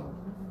 Wow.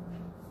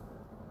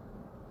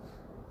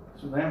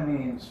 So that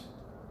means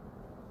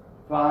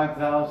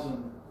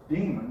 5,000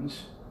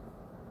 demons,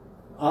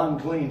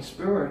 unclean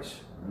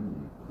spirits,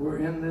 were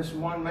in this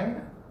one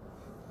man.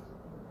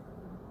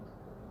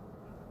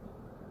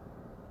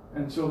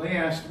 And so they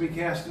asked to be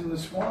cast into the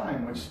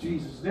swine, which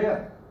Jesus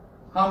did.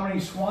 How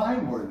many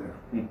swine were there?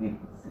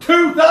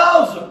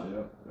 2,000!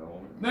 Yep.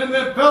 Then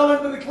they fell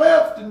into the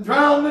cliff and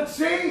drowned at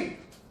sea.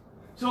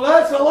 So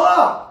that's a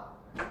lot.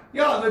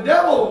 Yeah, the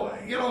devil,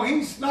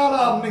 he's not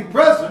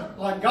omnipresent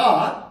like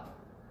God.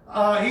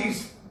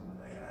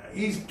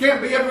 He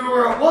can't be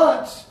everywhere at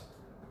once.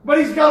 But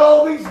he's got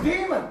all these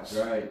demons.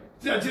 Right.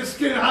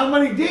 Just how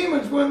many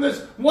demons were in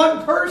this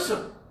one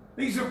person?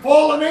 These are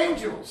fallen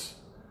angels.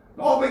 It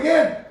all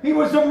began. He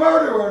was a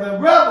murderer and a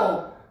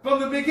rebel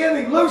from the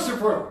beginning,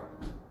 Lucifer.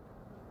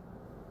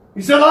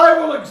 He said, I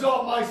will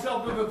exalt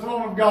myself to the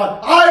throne of God.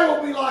 I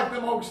will be like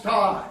the Most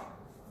High.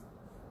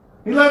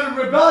 He led a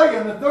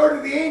rebellion, a third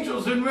of the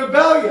angels in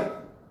rebellion.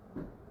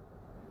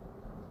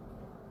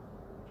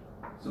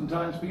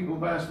 Sometimes people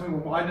have asked me,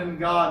 well, why didn't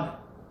God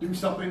do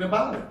something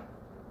about it?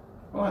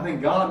 Well, I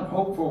think God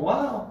hoped for a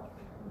while.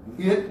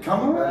 He'd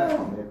come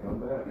around.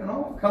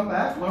 Come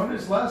back, learn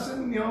his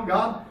lesson.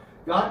 God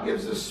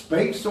gives us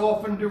space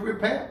often to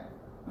repent.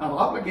 Not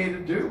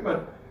obligated to,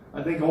 but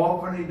I think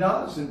often he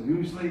does, and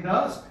usually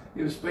does,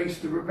 give space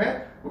to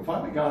repent. Well,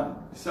 finally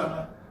God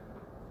decided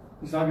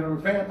he's not going to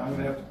repent. I'm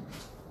going to have to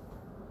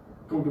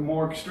go to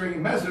more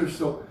extreme measures.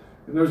 So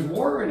there's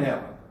war in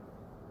heaven.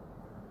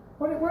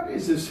 What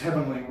is this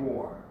heavenly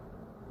war?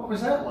 What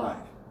was that like?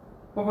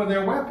 What were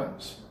their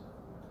weapons?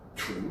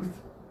 Truth.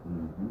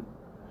 Mm-hmm.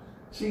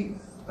 See,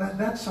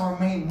 that's our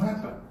main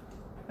weapon.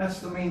 That's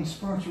the main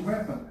spiritual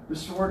weapon. The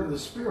sword of the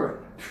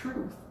Spirit.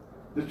 Truth.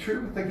 The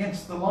truth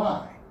against the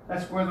lie.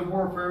 That's where the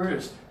warfare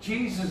is.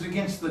 Jesus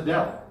against the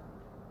devil.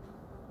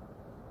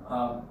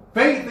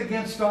 Faith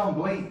against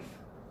unbelief.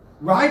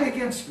 Right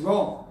against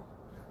wrong.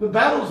 The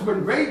battle's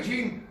been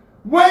raging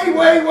way,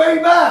 way, way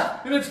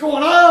back. And it's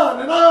going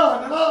on and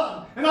on and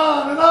on and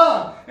on and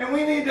on. And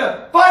we need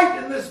to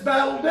fight in this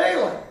battle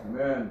daily.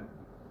 Amen.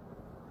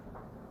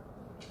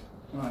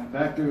 All right,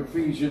 back to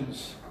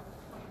Ephesians.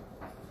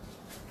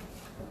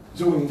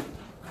 So we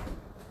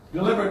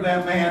delivered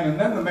that man, and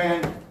then the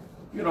man,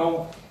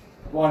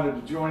 wanted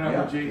to join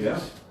up with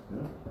Jesus. Yeah.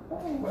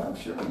 Oh, well,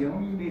 sure, you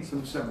need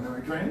some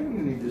seminary training. You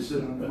need to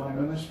sit under my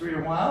ministry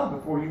a while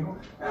before you go.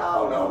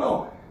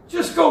 No.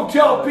 Just go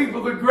tell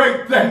people the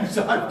great things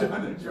I've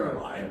done in your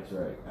life. That's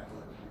right.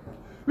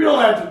 We don't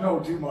have to know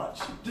too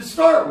much to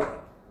start with.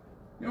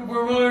 If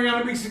we're really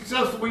going to be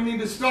successful, we need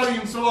to study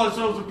and show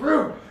ourselves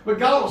approved. But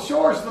God will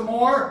show us the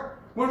more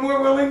when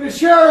we're willing to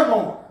share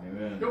more.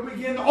 Amen. He'll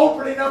begin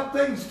opening up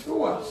things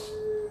to us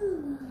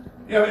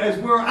as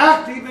we're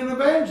active in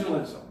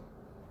evangelism.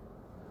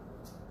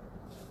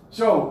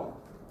 So,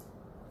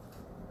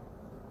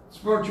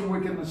 spiritual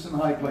wickedness in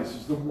high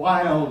places, the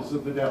wiles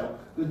of the devil,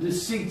 the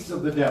deceits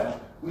of the devil,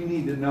 we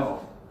need to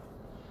know.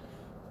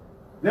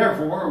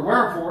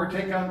 Wherefore,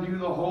 take unto you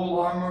the whole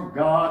armor of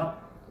God,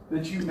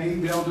 that you may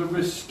be able to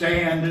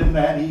withstand in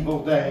that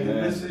evil day. Amen.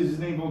 And this is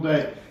an evil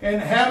day. And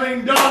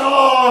having done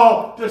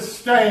all to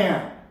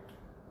stand.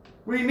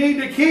 We need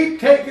to keep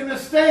taking a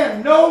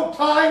stand. No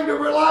time to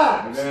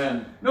relax.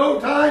 Amen. No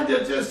time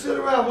to just sit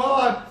around.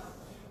 Well,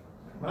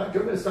 my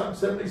goodness, I'm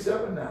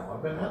 77 now.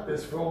 I've been at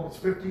this for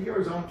almost 50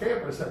 years on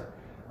campus.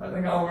 I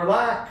think I'll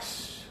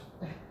relax.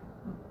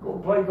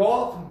 play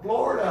golf in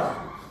Florida.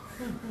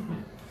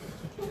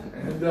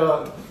 And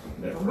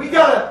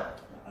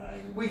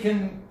we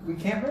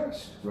can't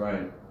rest.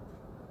 Right.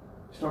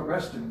 Start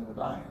resting with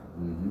iron.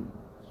 Mm-hmm.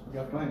 We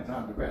got plenty of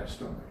time to rest,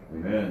 don't we?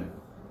 Amen.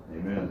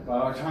 Amen. But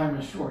our time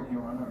is short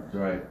here on earth. That's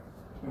right.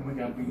 And we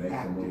got to be Make the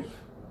active. most.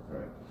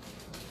 Right.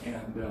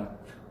 And,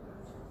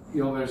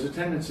 there's a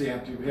tendency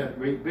after you've had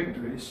great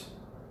victories,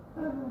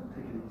 take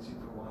it easy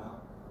for a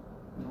while.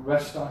 And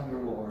rest on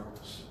your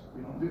laurels.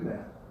 We don't do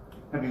that.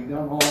 Having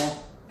done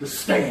all, to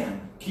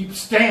stand. Keep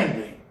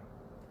standing.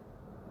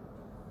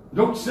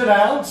 Don't sit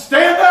down.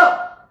 Stand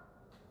up.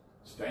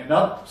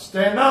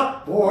 Stand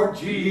up for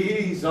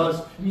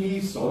Jesus, ye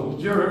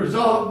soldiers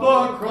of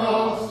the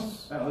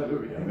cross.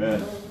 Hallelujah.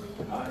 Amen.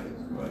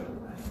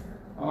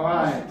 All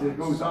right, it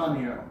goes on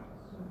here.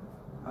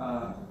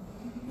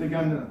 They're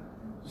going to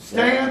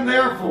stand,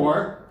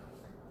 therefore,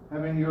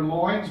 having your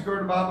loins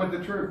girded about with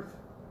the truth.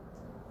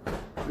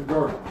 The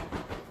girdle.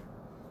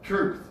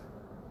 Truth.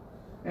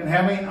 And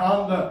having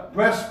on the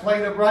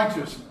breastplate of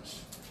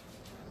righteousness.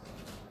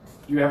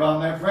 You have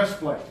on that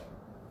breastplate.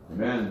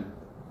 Amen.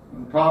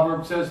 And the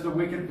proverb says the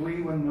wicked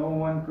flee when no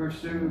one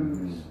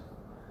pursues.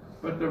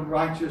 But the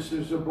righteous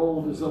is as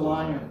bold as a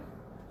lion.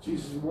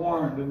 Jesus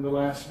warned in the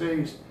last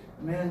days,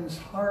 men's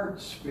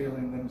hearts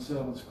failing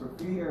themselves for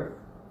fear.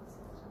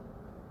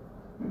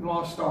 We've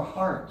lost our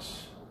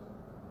hearts.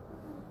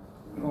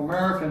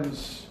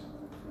 Americans,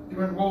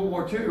 during World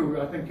War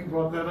II, I think you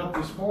brought that up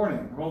this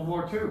morning, World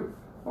War II,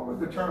 what were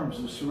the terms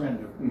of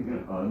surrender?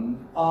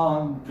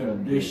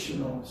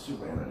 Unconditional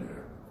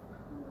surrender.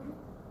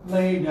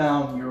 Lay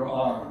down your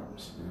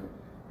arms.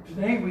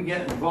 Today we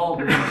get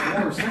involved in this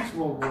war since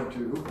World War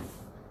II,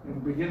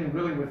 and beginning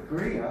really with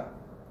Korea.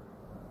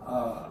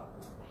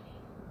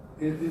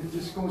 It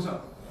just goes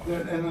up.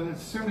 And then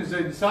as soon as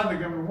they decide to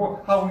go to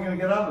war, how are we going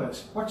to get out of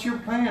this? What's your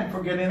plan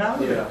for getting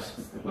out of this?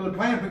 Well, the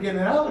plan for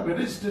getting out of it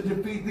is to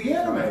defeat the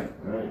enemy.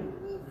 Right.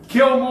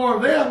 Kill more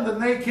of them than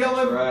they kill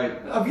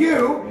of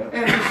you,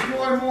 and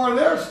destroy more of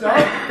their stuff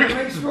than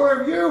they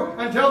destroy of you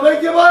until they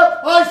give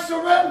up. I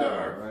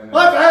surrender. Right.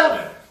 I've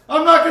had it.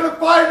 I'm not going to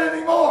fight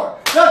anymore.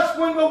 That's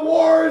when the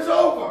war is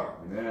over.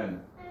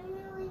 Amen.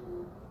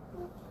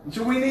 And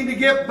so we need to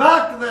get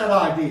back to that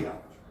idea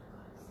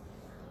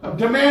of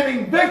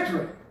demanding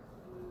victory.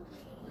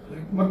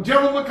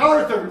 General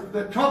MacArthur,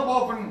 that Trump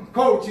often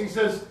quotes, he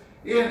says,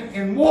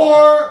 in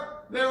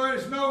war, there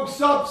is no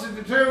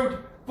substitute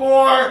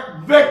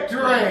for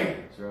victory.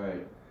 That's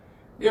right.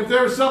 If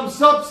there's some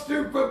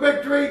substitute for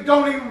victory,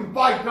 don't even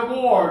fight the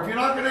war. If you're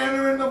not going to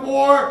enter in the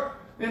war,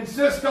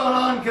 insist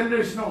on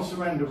unconditional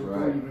surrender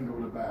before you even go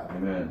to battle.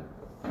 Amen.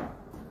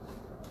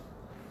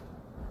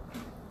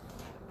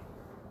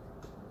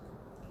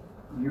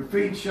 Your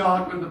feet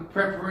shod with the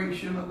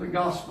preparation of the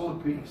gospel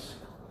of peace.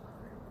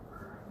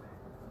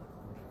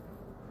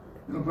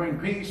 It'll bring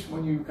peace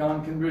when you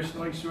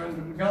unconditionally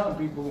surrender to God.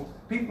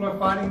 People are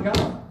fighting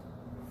God.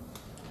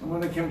 And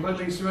when they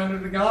completely surrender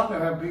to God, they'll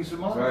have peace of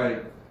mind. That's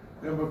right.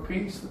 They'll have a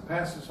peace that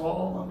passes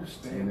all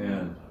understanding.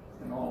 Amen.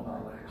 And all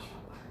knowledge.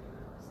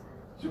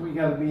 So we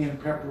got to be in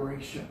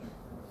preparation.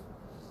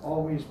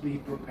 Always be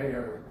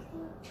prepared.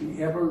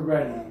 Be ever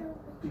ready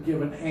to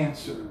give an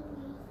answer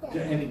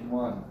to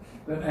anyone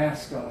that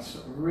asks us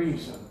a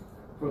reason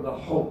for the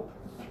hope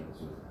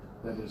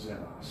that is in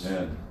us.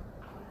 Amen.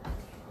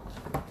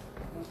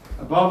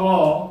 Above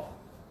all,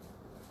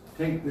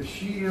 take the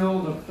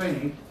shield of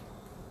faith,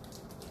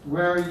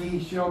 where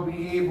ye shall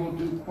be able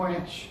to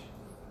quench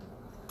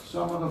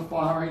some of the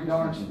fiery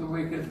darts of the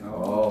wicked.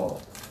 All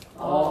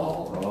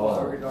the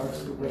fiery darts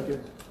of the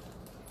wicked.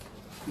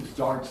 His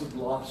darts of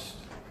lust,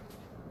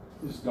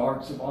 his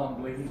darts of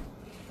unbelief,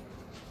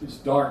 his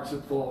darts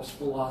of false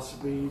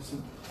philosophies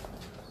and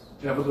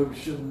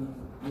evolution.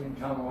 We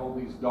encounter all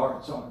these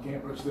darts on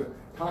campus. They're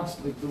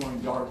constantly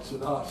throwing darts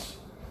at us.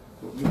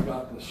 But we've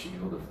got the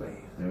shield of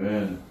faith.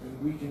 Amen.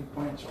 And we can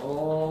quench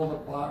all the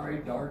fiery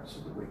darts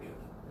of the wicked.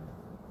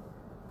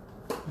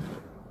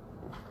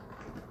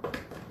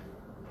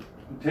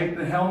 And take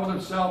the helmet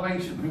of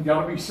salvation. We've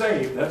got to be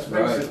saved. That's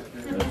basic.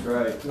 Right. That's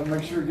right. So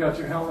make sure you got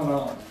your helmet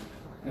on.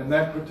 And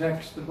that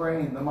protects the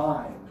brain, the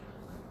mind.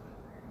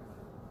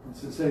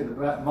 It's to say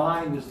the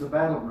mind is the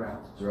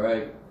battleground. That's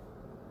right.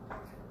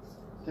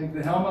 Take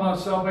the helmet of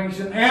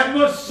salvation and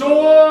the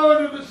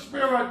sword of the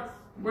Spirit,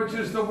 which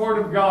is the Word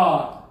of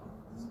God.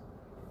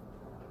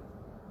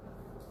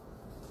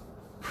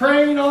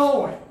 Praying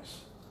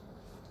always,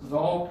 with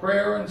all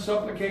prayer and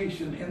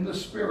supplication in the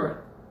Spirit.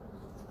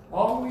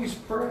 Always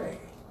pray.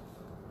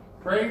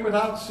 Pray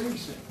without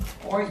ceasing.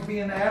 Always be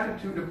an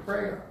attitude of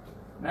prayer,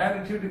 an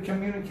attitude of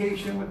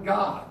communication with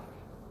God.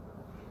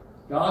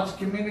 God's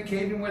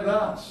communicating with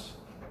us.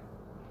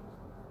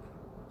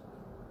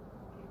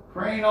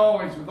 Praying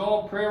always with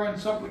all prayer and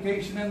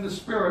supplication in the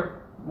Spirit.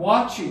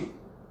 Watching.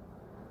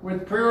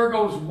 With prayer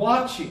goes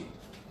watching.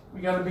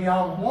 We got to be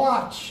on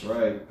watch.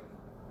 Right.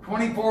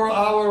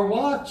 24-hour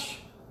watch,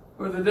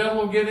 or the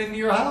devil will get into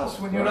your house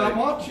when you're not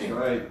watching.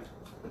 Right.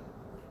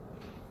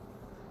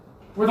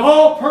 With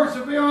all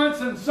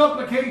perseverance and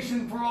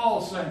supplication for all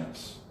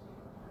saints.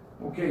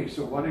 Okay,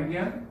 so what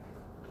again?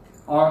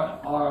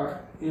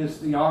 Is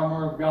the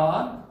armor of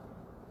God?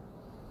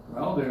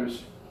 Well,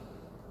 there's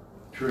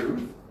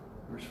truth,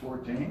 verse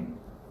 14.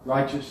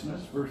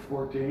 Righteousness, verse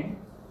 14.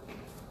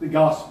 The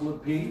gospel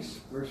of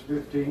peace, verse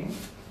 15.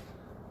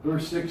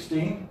 Verse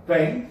 16,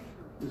 faith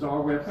is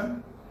our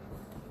weapon.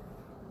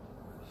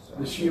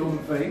 The shield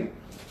of faith.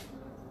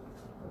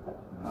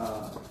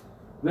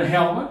 The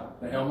helmet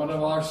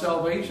of our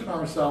salvation.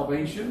 Our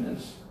salvation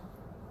is,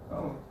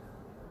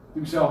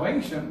 through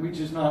salvation, we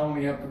just not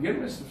only have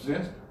forgiveness of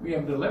sins, we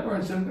have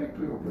deliverance and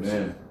victory over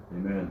sin.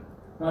 Amen.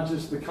 Not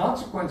just the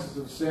consequences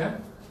of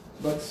sin,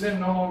 but sin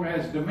no longer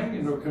has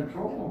dominion or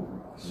control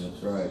over us.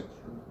 That's right.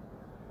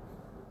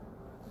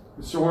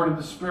 The sword of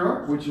the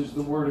Spirit, which is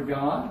the Word of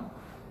God.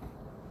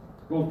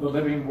 Both the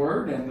living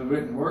Word and the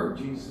written Word.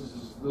 Jesus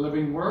is the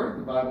living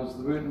Word. The Bible is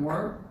the written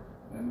Word.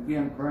 And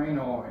again, praying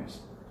always.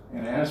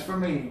 And as for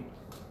me,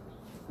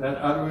 that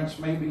utterance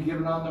may be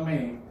given unto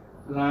me,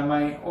 that I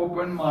may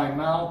open my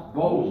mouth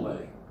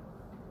boldly.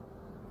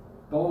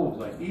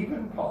 Boldly.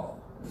 Even Paul,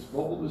 as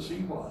bold as he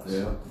was.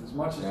 Yeah. As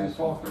much as he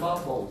talked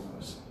about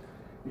boldness.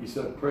 He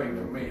said, pray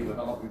for me that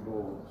I'll be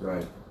bold.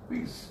 Right.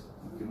 Please,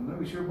 you can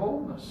lose your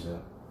boldness. Yeah.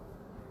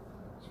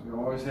 So we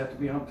always have to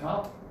be on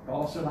top.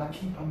 Paul said, I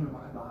keep under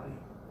my body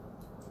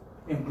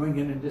and bring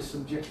it into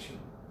subjection.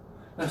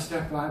 That's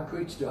after I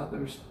preached to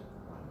others,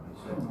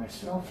 I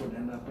myself would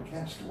end up a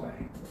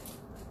castaway.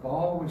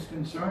 Paul was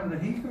concerned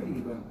that he could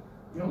even,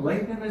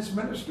 late in his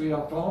ministry,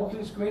 after all of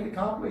his great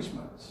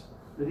accomplishments,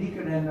 that he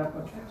could end up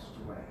a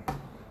castaway.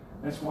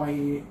 That's why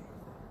he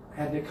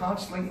had to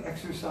constantly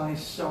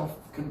exercise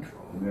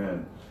self-control.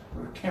 Amen.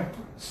 Or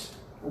temperance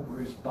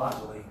over his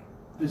bodily,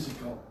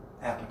 physical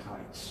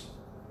appetites.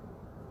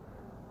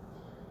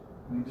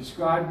 And he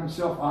described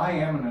himself, I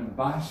am an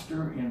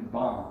ambassador in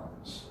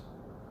bonds,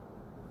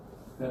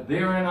 that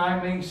therein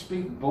I may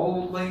speak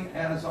boldly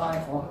as I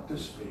ought to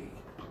speak.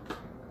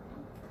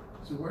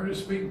 So we're to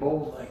speak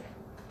boldly.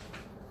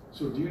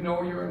 So do you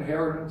know your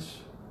inheritance?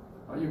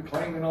 Are you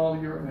claiming all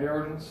of your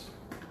inheritance?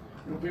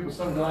 People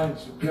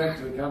sometimes subject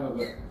to kind of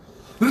the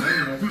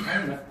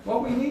claim.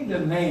 Well, we need to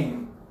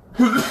name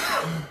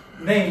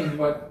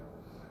what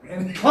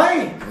and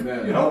claim.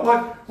 Amen.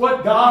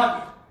 What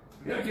God.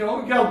 You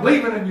got to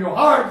believe it in your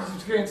heart.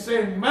 You can't say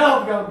it in your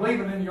mouth. You got to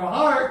believe it in your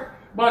heart.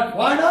 But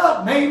why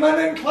not name it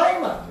and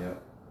claim it? Yeah.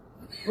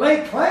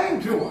 Lay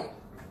claim to it.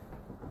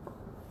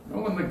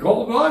 In the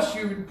gold rush,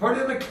 you put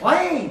in a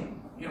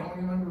claim. You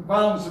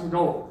found some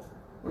gold.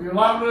 Well, you're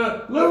allowed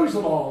to lose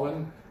it all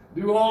and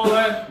do all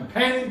that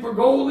panning for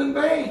gold in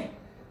vain.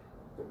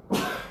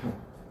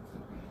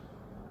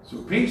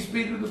 So peace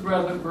be to the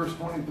brethren, verse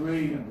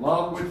 23, and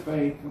love with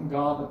faith from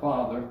God the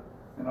Father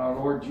and our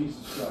Lord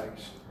Jesus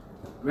Christ.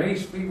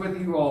 Grace be with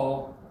you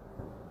all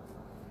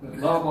that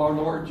love our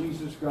Lord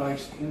Jesus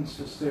Christ in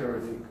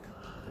sincerity.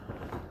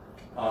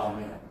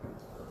 Amen.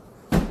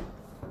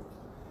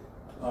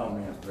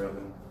 Amen,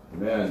 brethren.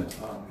 Amen.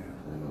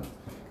 Amen.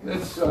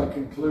 Let's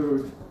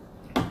conclude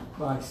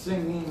by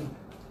singing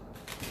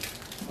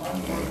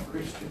Rockford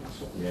Christian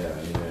Soul. Yeah,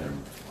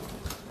 amen.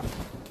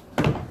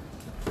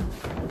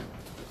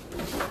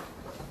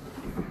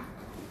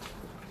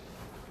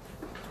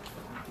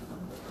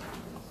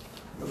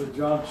 Brother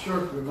John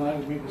Shirk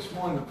reminded me this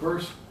morning, the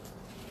first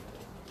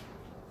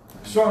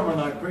sermon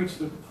I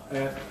preached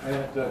at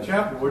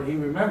Chapelwood, he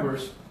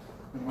remembers,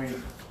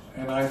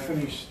 and I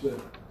finished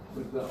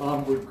with the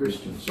Onward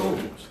Christian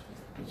Soldiers.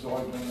 It's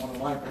always been one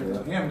of my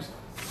favorite hymns.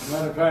 As a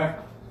matter of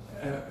fact,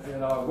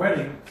 at our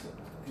wedding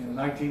in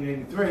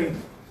 1983,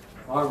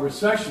 our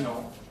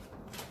recessional,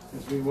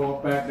 as we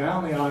walked back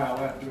down the aisle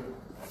after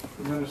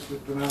the minister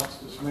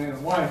pronounced us man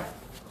and wife,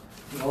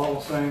 we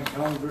all sang in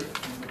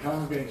the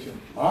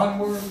congregation,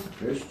 Onward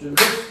Christian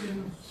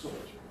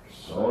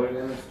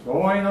Soldiers,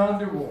 going on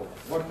to war.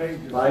 What page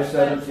is it?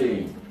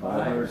 517.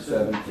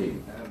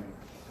 517.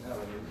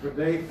 Good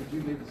Dave, could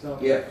you lead us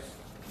out? Yes.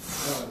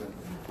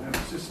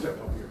 Just step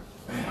up here.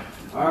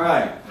 All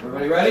right.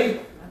 Everybody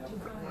ready?